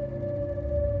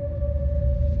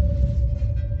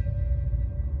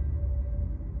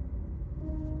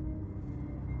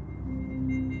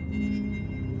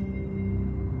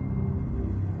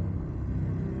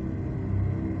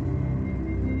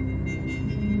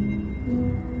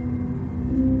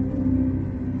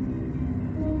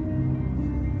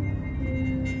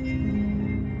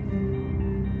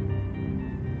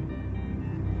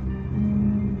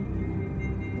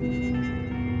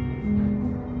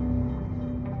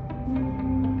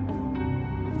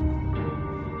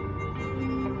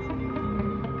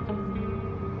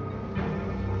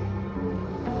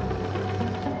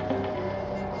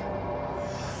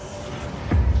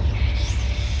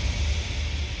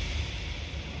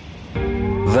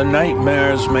 The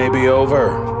nightmares may be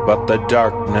over, but the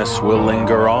darkness will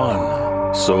linger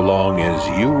on, so long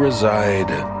as you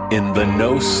reside in the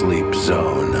No-Sleep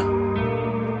Zone.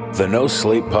 The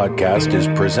No-Sleep podcast is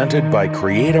presented by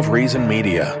Creative Reason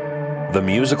Media. The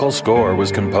musical score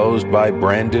was composed by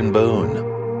Brandon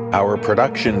Boone. Our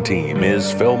production team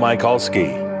is Phil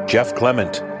Michalski, Jeff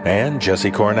Clement, and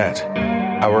Jesse Cornett.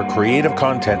 Our creative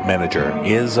content manager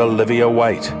is Olivia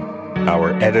White.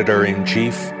 Our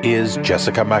editor-in-chief is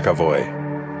Jessica McAvoy.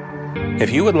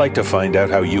 If you would like to find out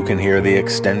how you can hear the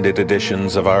extended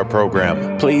editions of our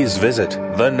program, please visit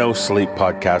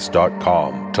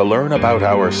thenosleeppodcast.com to learn about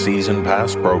our Season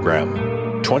Pass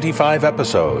program. 25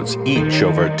 episodes, each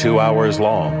over 2 hours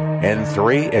long, and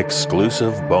 3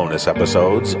 exclusive bonus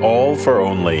episodes, all for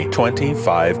only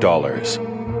 $25.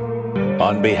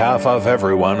 On behalf of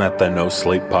everyone at the No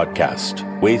Sleep Podcast,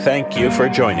 we thank you for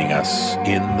joining us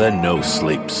in the No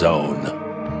Sleep Zone.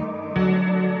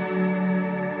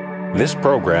 This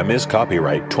program is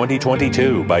copyright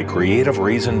 2022 by Creative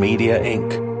Reason Media,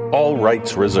 Inc., all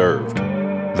rights reserved.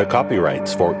 The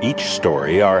copyrights for each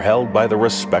story are held by the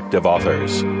respective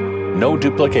authors. No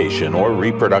duplication or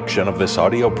reproduction of this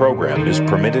audio program is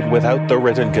permitted without the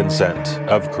written consent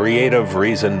of Creative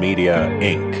Reason Media,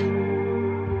 Inc.